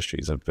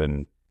industries have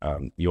been,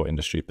 your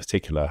industry in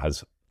particular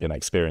has been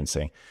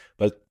experiencing.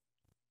 But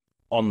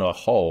on the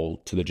whole,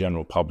 to the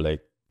general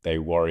public, they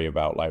worry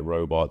about like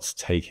robots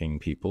taking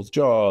people's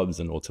jobs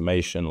and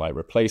automation, like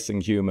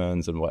replacing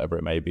humans and whatever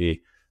it may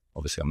be.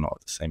 Obviously, I'm not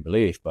of the same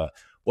belief, but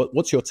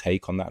what's your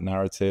take on that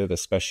narrative,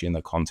 especially in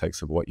the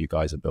context of what you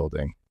guys are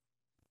building?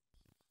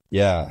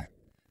 Yeah,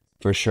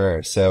 for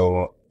sure.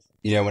 So,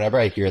 whenever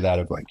I hear that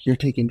of like, you're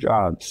taking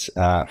jobs,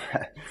 I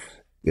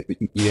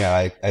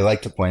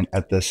like to point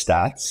at the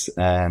stats.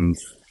 And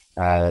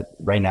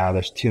right now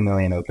there's 2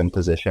 million open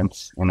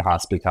positions in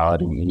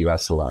hospitality in the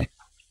US alone,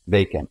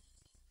 vacant.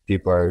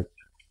 People are,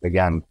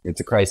 again, it's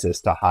a crisis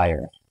to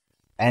hire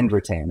and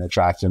retain,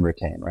 attract and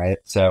retain, right?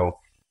 So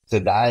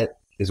that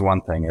is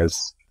one thing,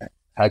 is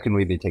how can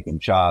we be taking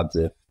jobs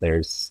if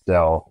there's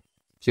still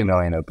 2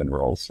 million open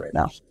roles right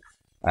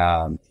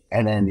now?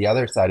 And then the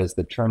other side is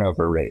the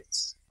turnover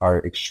rates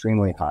are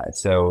extremely high.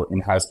 So in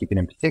housekeeping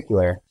in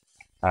particular,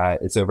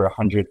 it's over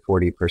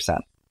 140%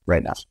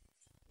 right now.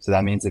 So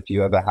that means if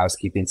you have a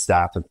housekeeping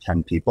staff of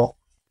 10 people,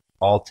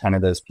 all 10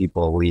 of those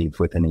people leave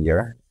within a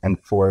year,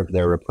 and 4 of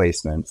their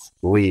replacements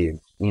leave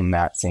in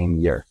that same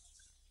year.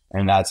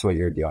 And that's what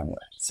you're dealing with.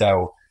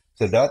 So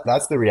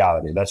that's the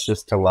reality. That's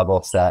just to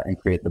level set and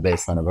create the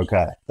baseline of,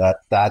 okay,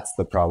 that's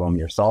the problem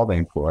you're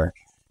solving for.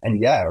 And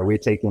yeah, are we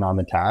taking on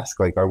the task?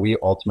 Like, are we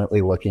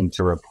ultimately looking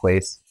to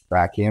replace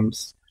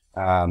vacuums,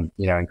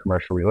 in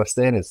commercial real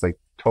estate? It's like,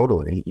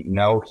 totally,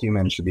 no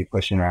human should be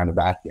pushing around a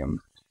vacuum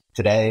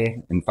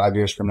today, in 5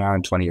 years from now,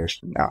 and 20 years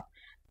from now.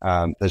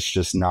 That's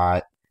just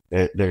not,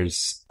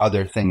 there's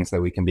other things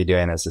that we can be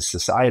doing as a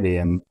society.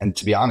 And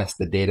to be honest,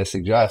 the data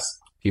suggests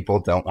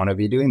people don't want to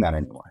be doing that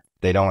anymore.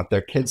 They don't want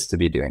their kids to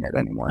be doing it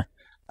anymore.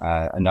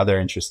 Another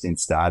interesting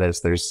stat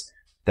is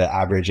the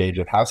average age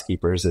of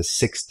housekeepers is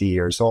 60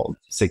 years old,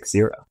 60,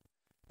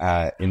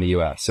 in the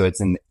US. So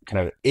it's in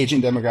kind of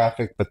aging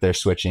demographic, but they're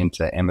switching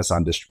to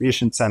Amazon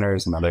distribution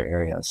centers and other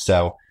areas.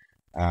 So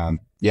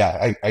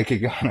I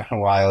could go on a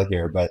while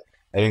here, but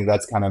I think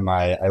that's kind of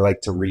I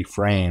like to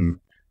reframe,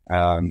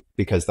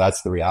 because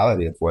that's the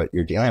reality of what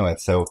you're dealing with.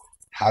 So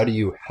how do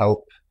you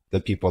help the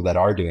people that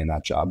are doing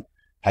that job?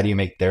 How do you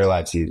make their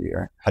lives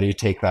easier? How do you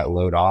take that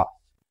load off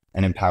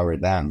and empower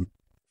them?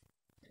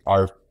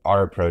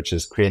 Our approach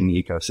is create an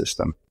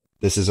ecosystem.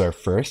 This is our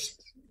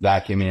first.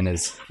 Vacuuming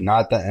is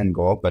not the end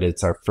goal, but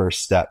it's our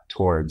first step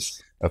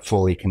towards a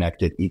fully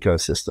connected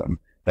ecosystem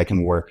that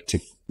can work to,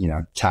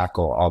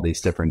 tackle all these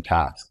different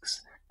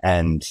tasks.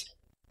 And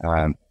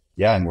and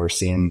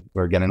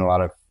we're getting a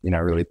lot of,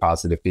 really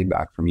positive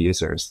feedback from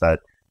users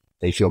that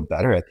they feel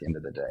better at the end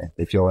of the day.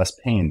 They feel less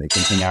pain. They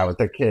can hang out with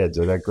their kids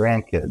or their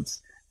grandkids.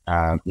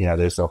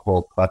 There's a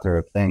whole plethora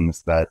of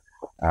things that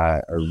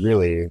are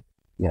really,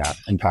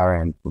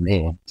 empowering for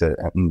me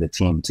and the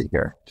team to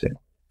hear too.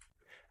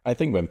 I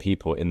think when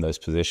people in those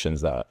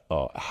positions that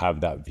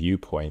have that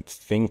viewpoint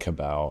think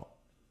about,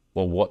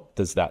 well, what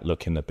does that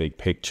look in the big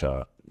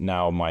picture?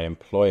 Now my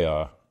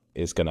employer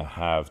is going to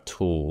have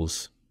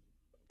tools,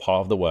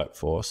 part of the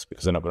workforce,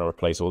 because they're not going to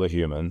replace all the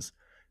humans.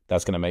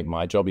 That's going to make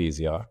my job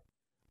easier,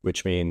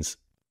 which means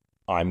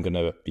I'm going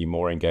to be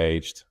more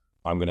engaged.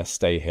 I'm going to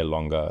stay here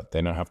longer.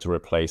 They don't have to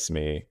replace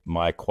me.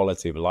 My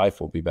quality of life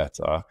will be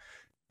better.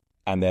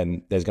 And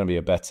then there's going to be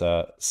a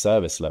better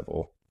service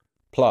level.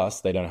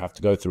 Plus, they don't have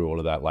to go through all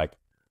of that, like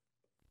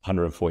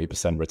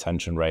 140%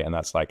 retention rate, and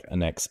that's like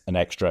an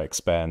extra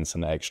expense,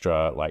 an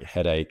extra like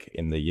headache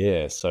in the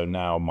year. So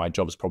now my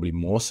job is probably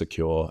more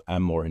secure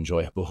and more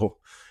enjoyable,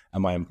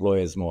 and my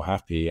employer is more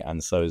happy,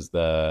 and so is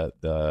the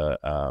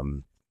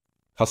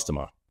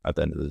customer at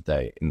the end of the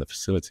day in the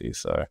facility.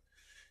 So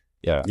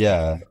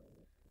yeah,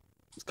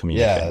 it's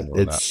communicating all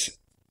it's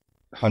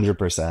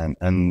 100%.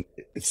 And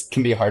it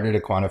can be harder to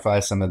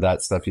quantify some of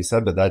that stuff you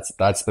said, but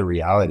that's the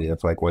reality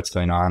of like what's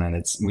going on.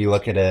 And we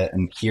look at it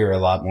and hear a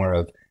lot more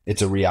of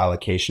it's a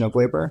reallocation of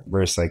labor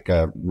versus like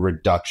a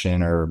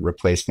reduction or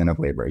replacement of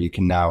labor. You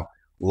can now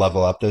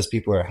level up those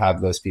people or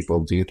have those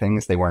people do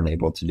things they weren't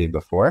able to do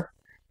before,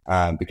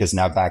 because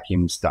now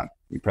vacuum's done.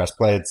 You press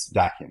play, it's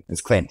vacuum,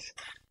 it's cleaned.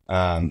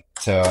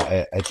 So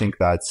I think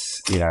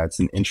that's, it's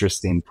an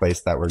interesting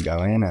place that we're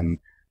going. And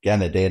again,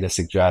 the data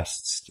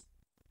suggests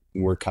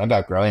we're kind of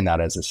outgrowing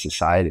that as a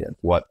society of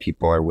what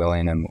people are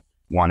willing and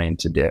wanting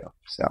to do.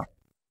 So,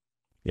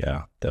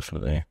 yeah,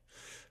 definitely.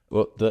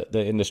 Well,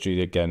 the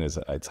industry, again, it's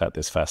at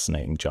this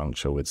fascinating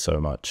juncture with so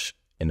much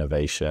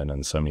innovation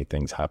and so many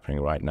things happening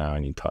right now.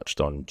 And you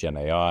touched on Gen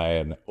AI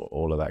and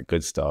all of that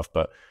good stuff.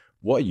 But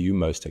what are you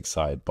most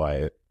excited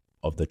by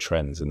of the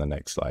trends in the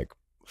next like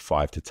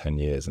 5 to 10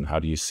 years? And how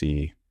do you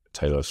see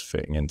Tailos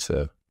fitting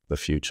into the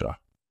future?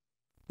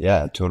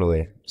 Yeah,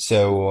 totally.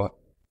 So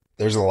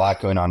there's a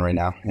lot going on right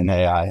now in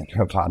AI and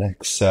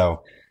robotics.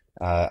 So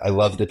I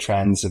love the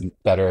trends of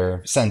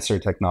better sensor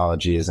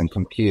technologies and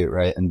compute,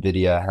 right?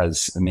 NVIDIA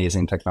has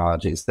amazing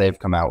technologies they've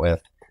come out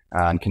with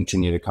and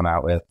continue to come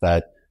out with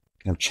that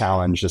kind of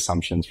challenge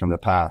assumptions from the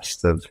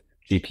past of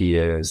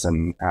GPUs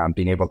and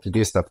being able to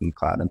do stuff in the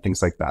cloud and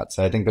things like that.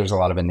 So I think there's a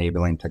lot of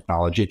enabling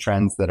technology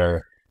trends that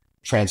are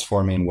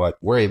transforming what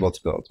we're able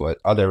to build, what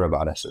other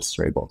roboticists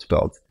are able to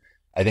build.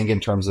 I think in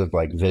terms of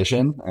like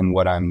vision and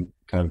what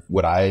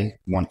I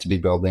want to be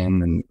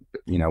building and,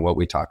 what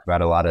we talk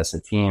about a lot as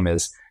a team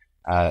is,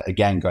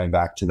 again, going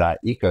back to that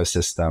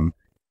ecosystem.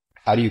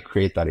 How do you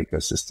create that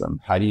ecosystem?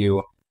 How do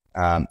you,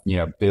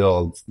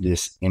 build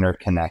this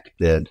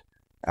interconnected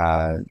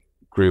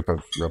group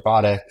of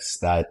robotics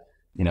that,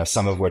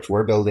 some of which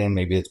we're building,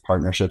 maybe it's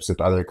partnerships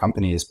with other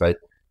companies, but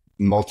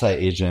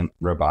multi-agent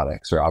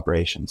robotics or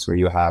operations where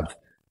you have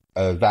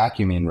a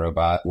vacuuming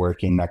robot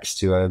working next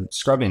to a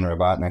scrubbing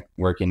robot,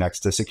 working next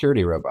to a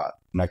security robot,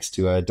 next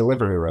to a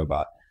delivery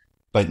robot,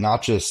 but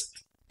not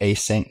just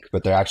async,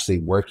 but they're actually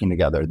working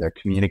together. They're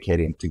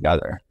communicating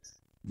together.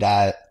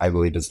 That I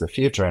believe is the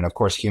future. And of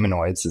course,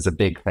 humanoids is a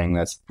big thing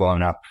that's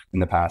blown up in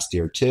the past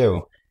year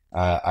too.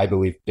 I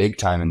believe big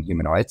time in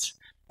humanoids,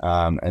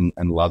 and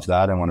love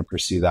that. I want to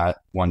pursue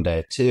that one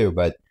day too.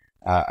 But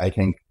I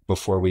think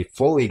before we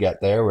fully get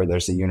there, where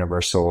there's a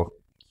universal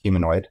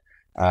humanoid,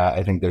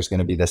 I think there's going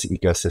to be this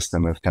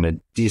ecosystem of kind of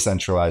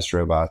decentralized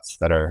robots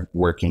that are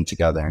working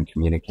together and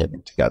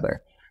communicating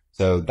together.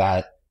 So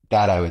that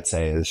I would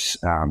say is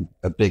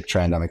a big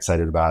trend I'm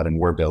excited about, and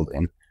we're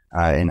building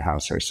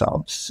in-house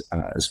ourselves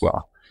as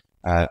well.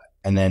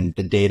 And then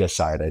the data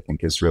side, I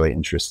think, is really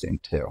interesting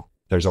too.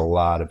 There's a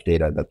lot of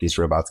data that these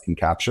robots can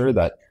capture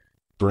that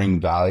bring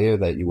value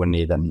that you wouldn't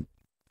even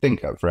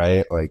think of,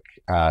 right? Like,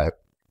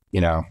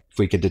 if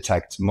we could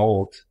detect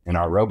mold in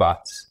our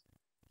robots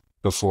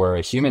before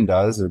a human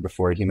does, or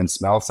before a human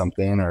smells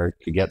something or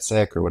could get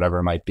sick or whatever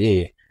it might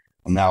be,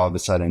 and now all of a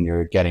sudden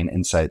you're getting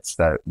insights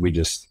that we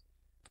just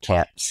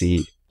can't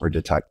see or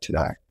detect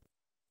today.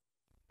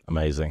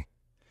 Amazing.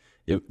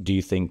 Do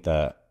you think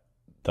that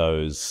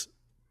those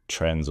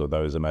trends or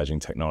those emerging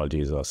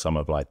technologies are some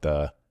of like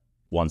the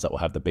ones that will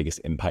have the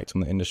biggest impact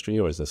on the industry,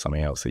 or is there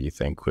something else that you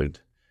think would,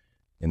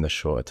 in the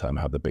shorter term,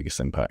 have the biggest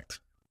impact?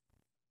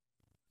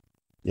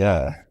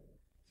 Yeah,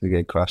 it's a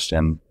good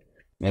question.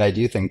 I mean, I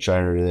do think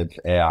generative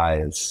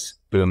AI is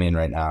booming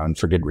right now, and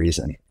for good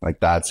reason. Like,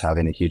 that's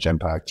having a huge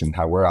impact in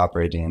how we're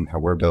operating, how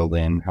we're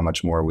building, how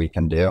much more we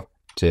can do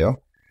too,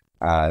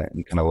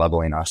 and kind of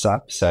leveling us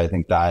up. So I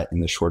think that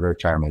in the shorter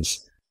term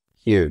is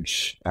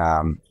huge.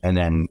 And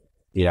then,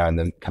 in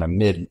the kind of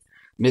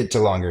mid to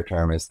longer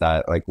term is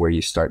that like where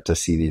you start to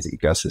see these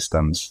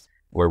ecosystems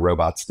where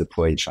robots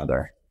deploy each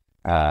other,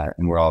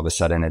 and where all of a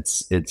sudden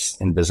it's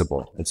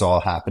invisible. It's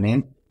all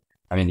happening.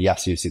 I mean,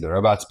 yes, you see the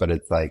robots, but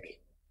it's like,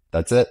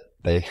 that's it.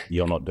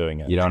 You're not doing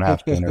it. You don't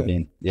have to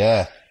intervene.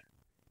 Yeah.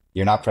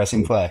 You're not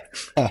pressing play.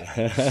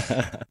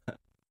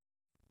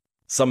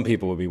 Some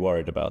people would be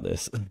worried about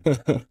this.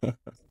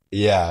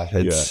 Yeah.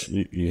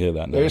 You hear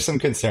that now. There's some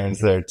concerns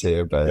there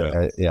too, but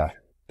I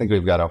think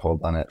we've got a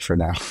hold on it for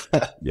now.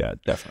 Yeah,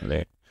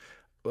 definitely.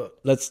 Well,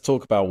 let's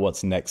talk about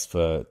what's next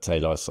for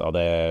Tailos. Are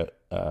there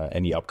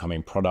any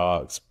upcoming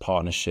products,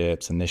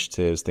 partnerships,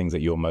 initiatives, things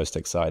that you're most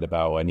excited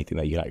about, or anything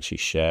that you can actually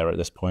share at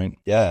this point?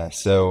 Yeah.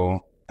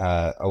 So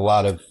a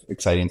lot of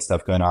exciting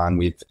stuff going on.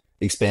 We've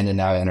expanded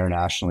now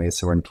internationally.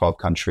 So we're in 12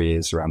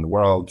 countries around the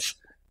world,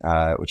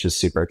 which is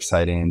super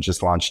exciting.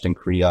 Just launched in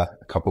Korea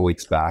a couple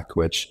weeks back,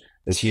 which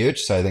is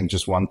huge. So I think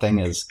just one thing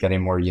is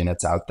getting more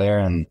units out there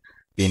and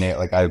being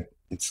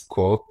it's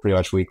cool. Pretty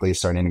much weekly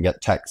starting to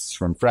get texts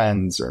from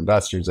friends or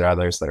investors or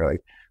others that are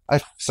like,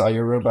 I saw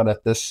your robot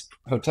at this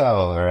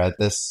hotel or at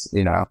this,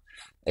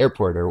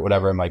 airport or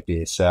whatever it might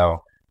be.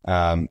 So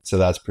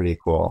that's pretty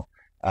cool.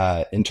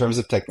 In terms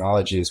of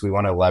technologies, we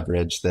want to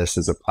leverage this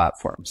as a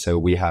platform. So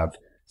we have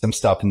some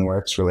stuff in the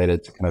works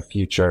related to kind of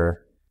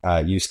future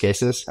use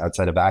cases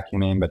outside of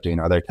vacuuming, but doing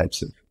other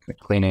types of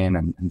cleaning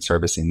and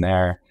servicing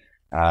there.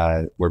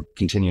 We're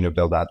continuing to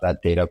build out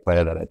that data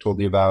play that I told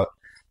you about.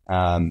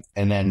 And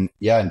then,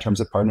 in terms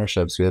of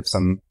partnerships, we have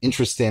some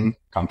interesting,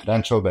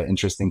 confidential, but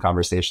interesting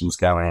conversations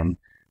going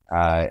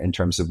in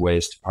terms of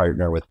ways to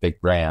partner with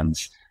big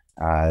brands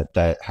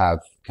that have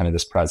kind of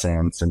this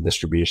presence and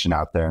distribution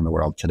out there in the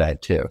world today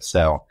too.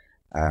 So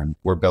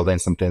we're building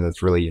something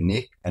that's really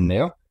unique and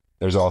new.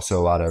 There's also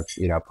a lot of,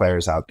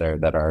 players out there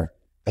that are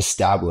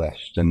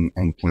established and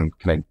can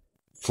kind of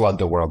flood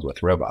the world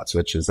with robots,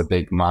 which is a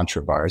big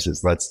mantra of ours,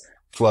 is let's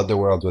flood the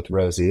world with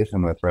Rosie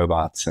and with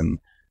robots. And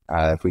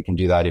if we can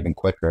do that even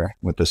quicker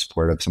with the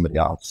support of somebody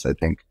else, I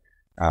think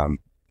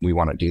we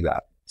want to do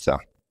that. So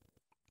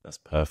that's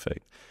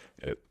perfect.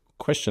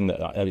 Question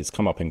that it's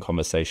come up in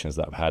conversations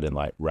that I've had in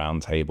like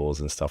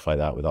roundtables and stuff like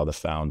that with other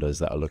founders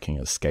that are looking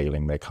at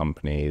scaling their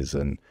companies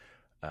and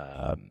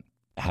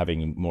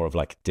having more of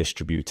like a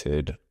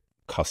distributed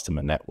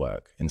customer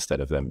network instead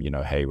of them,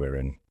 hey, we're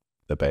in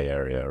the Bay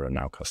Area and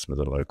now customers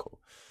are local.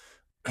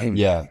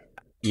 Yeah.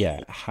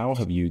 How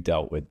have you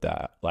dealt with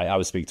that? Like I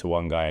was speaking to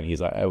one guy and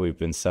he's like, oh, we've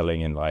been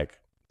selling in like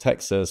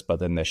Texas, but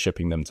then they're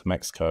shipping them to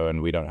Mexico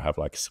and we don't have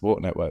like a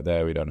support network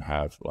there. We don't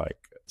have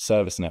like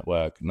service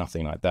network,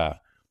 nothing like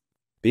that.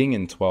 Being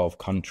in 12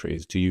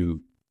 countries,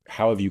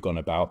 how have you gone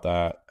about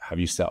that? Have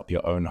you set up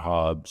your own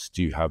hubs?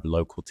 Do you have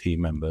local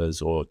team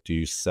members or do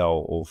you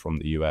sell all from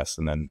the US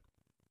and then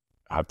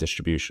have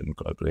distribution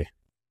globally?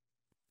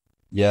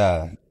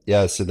 Yeah.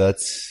 So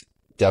that's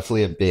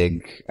definitely a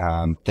big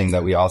thing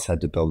that we also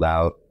had to build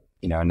out,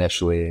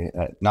 initially,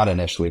 not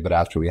initially, but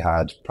after we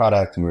had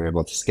product and we were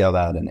able to scale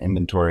that and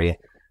inventory.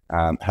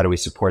 How do we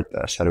support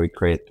this? How do we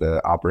create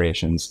the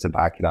operations to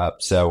back it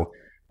up? So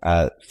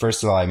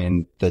first of all,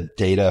 the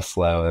data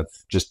flow of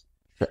just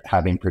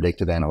having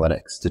predictive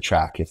analytics to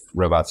track if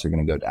robots are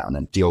going to go down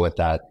and deal with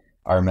that.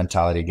 Our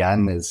mentality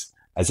again is,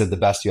 I said, the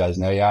best you guys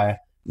know,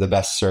 the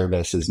best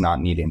service is not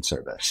needing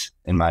service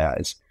in my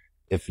eyes.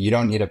 If you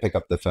don't need to pick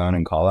up the phone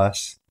and call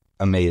us,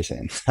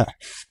 amazing.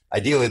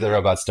 Ideally, the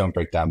robots don't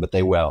break down, but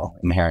they will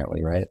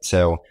inherently, right?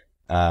 So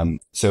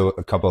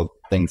a couple of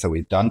things that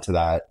we've done to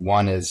that.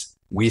 One is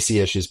we see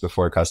issues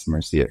before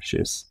customers see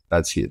issues.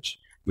 That's huge.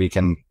 We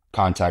can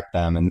contact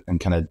them and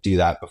kind of do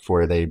that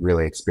before they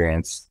really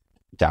experience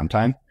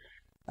downtime.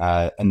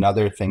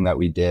 Another thing that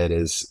we did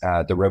is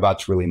the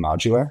robot's really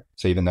modular.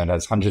 So even though it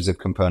has hundreds of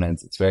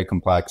components, it's very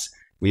complex.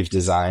 We've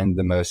designed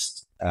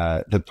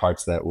the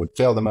parts that would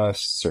fail the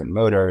most, certain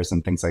motors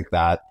and things like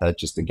that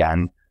just,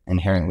 again,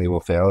 inherently will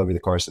fail over the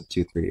course of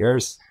 2-3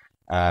 years.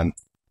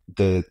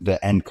 The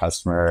end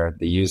customer,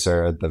 the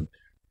user, the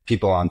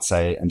people on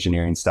site,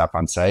 engineering staff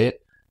on site,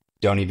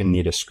 don't even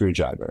need a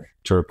screwdriver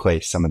to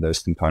replace some of those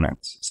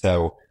components.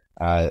 So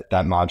that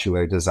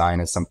modular design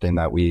is something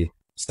that we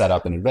set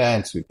up in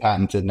advance. We've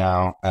patented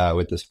now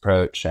with this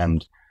approach,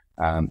 and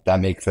that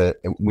makes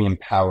we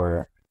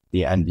empower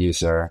the end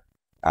user,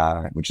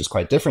 which is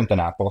quite different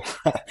than Apple.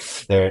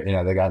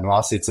 They got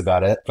lawsuits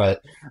about it,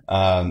 but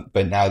now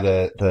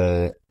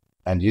the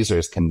end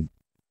users can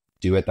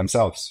do it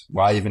themselves.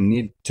 Why even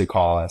need to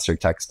call us or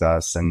text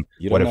us? And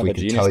what if we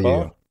could tell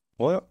you?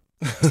 What?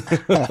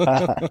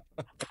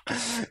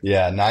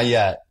 Yeah, not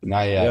yet.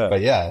 Yeah.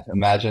 But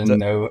imagine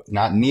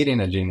not needing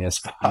a Genius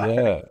Bar.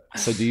 Yeah.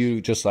 So do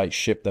you just like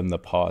ship them the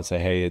part, say,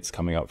 hey, it's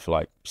coming up for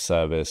like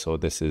service, or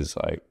this is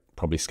like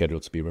probably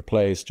scheduled to be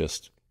replaced,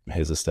 just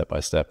here's a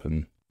step-by-step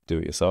and do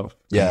it yourself?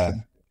 Yeah.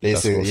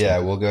 Basically,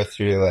 awesome. We'll go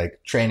through like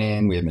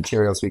training. We have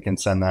materials we can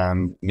send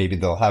them. Maybe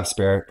they'll have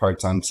spare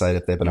parts on site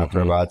if they've been enough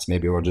robots.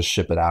 Maybe we'll just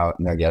ship it out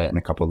and they'll get it in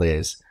a couple of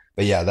days.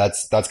 But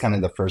that's kind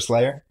of the first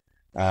layer.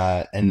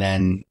 And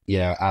then,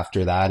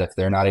 after that, if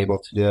they're not able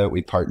to do it,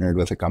 we partnered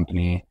with a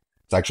company.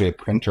 It's actually a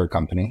printer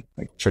company,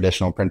 like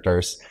traditional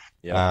printers.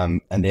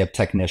 And they have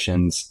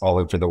technicians all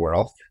over the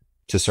world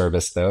to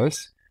service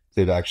those.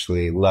 They've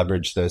actually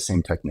leveraged those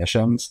same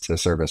technicians to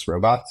service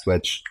robots,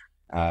 which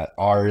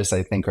ours,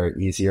 I think, are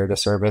easier to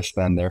service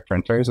than their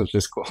printers, which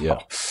is cool. Yeah.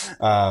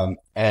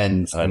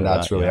 And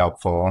that's really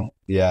helpful.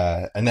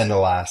 Yeah. And then the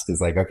last is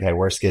like, okay,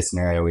 worst case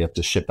scenario, we have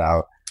to ship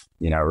out,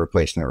 a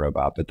replacement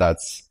robot, but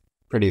that's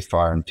pretty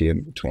far and few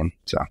in between.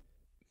 So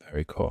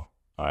very cool.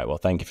 All right. Well,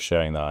 thank you for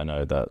sharing that. I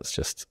know that's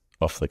just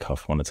off the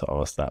cuff, wanted to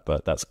ask that,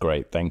 but that's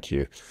great. Thank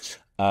you.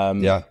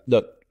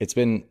 Look, it's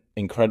been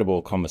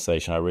incredible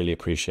conversation. I really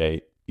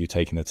appreciate you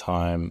taking the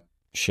time,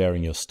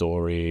 sharing your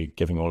story,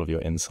 giving all of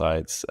your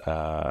insights,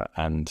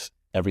 and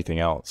everything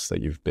else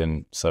that you've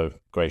been so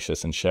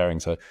gracious in sharing.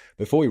 So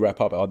before we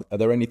wrap up, is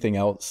there anything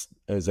else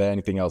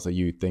that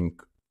you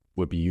think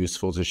would be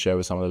useful to share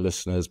with some of the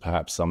listeners,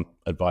 perhaps some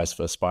advice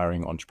for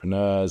aspiring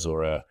entrepreneurs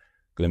or a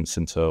glimpse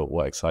into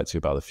what excites you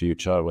about the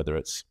future, whether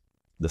it's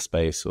the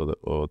space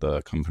or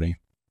the company?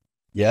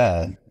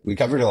 Yeah, we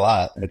covered a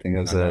lot. I think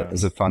I it know.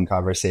 was a fun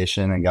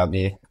conversation and got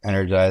me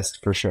energized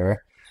for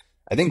sure.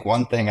 I think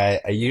one thing I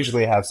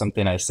usually have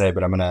something I say,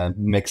 but I'm gonna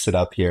mix it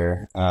up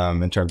here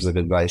in terms of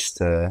advice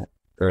to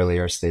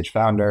earlier stage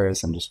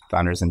founders and just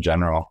founders in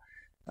general.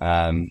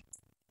 Um,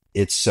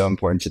 it's so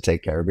important to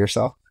take care of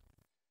yourself.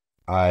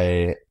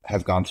 I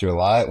have gone through a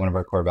lot. One of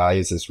our core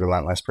values is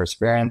relentless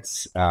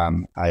perseverance.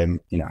 I'm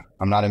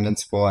not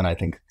invincible, and I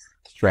think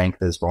strength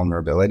is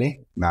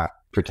vulnerability, not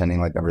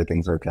pretending like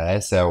everything's okay.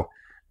 So,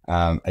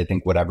 I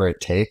think whatever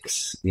it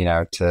takes,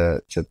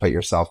 to put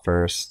yourself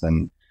first,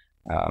 and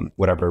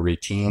whatever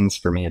routines.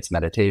 For me, it's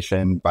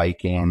meditation,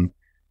 biking,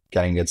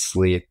 getting good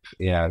sleep.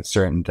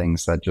 Certain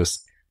things that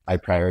just I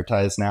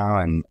prioritize now,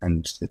 and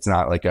it's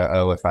not like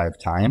if I have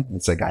time,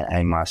 it's like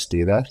I must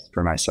do this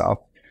for myself.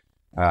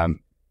 Um,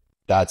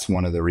 that's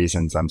one of the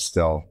reasons I'm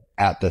still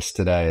at this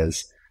today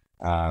is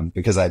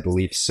because I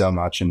believe so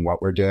much in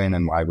what we're doing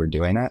and why we're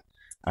doing it.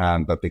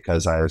 But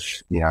because I've,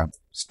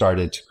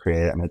 started to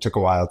create, I mean, it took a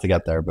while to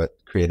get there, but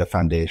create a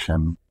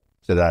foundation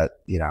so that,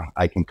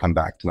 I can come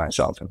back to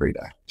myself every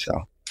day. So,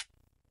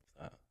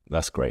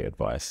 That's great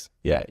advice.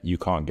 Yeah, you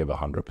can't give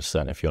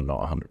 100% if you're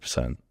not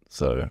 100%.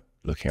 So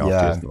looking after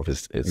yeah, yourself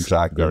is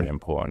exactly. very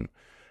important.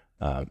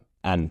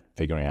 And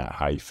figuring out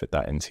how you fit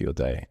that into your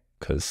day.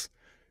 Because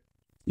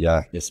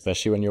Yeah.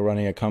 especially when you're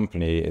running a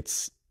company,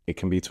 it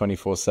can be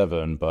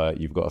 24/7, but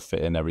you've got to fit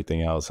in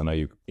everything else. I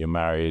know you're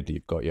married,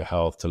 you've got your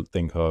health to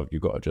think of,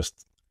 you've got to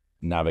just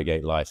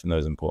navigate life in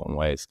those important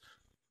ways.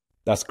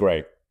 That's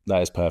great.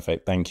 That is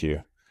perfect. Thank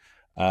you.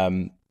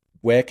 Um,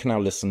 where can our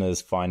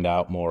listeners find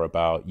out more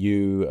about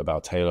you,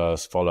 about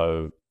Talos,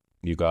 follow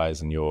you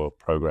guys and your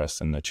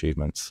progress and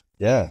achievements?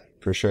 Yeah,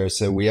 for sure.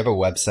 So we have a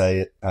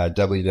website,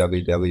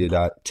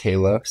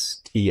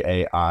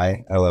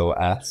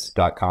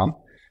 www.tailos.com.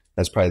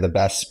 That's probably the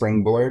best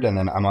springboard. And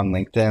then I'm on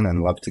LinkedIn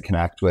and love to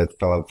connect with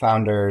fellow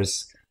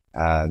founders,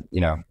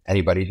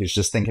 anybody who's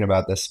just thinking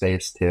about this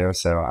space too.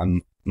 So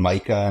I'm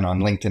Micah, and on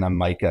LinkedIn, I'm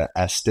Micah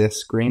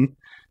Estes Green.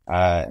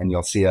 And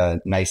you'll see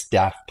a nice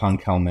Daft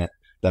Punk helmet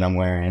that I'm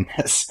wearing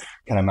as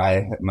kind of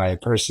my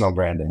personal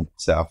branding.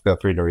 So feel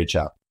free to reach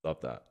out. Love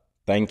that.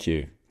 Thank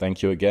you.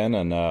 Thank you again.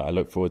 And I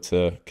look forward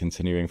to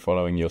continuing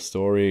following your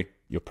story,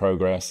 your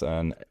progress,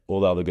 and all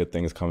the other good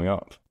things coming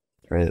up.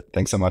 Great.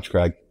 Thanks so much,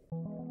 Greg.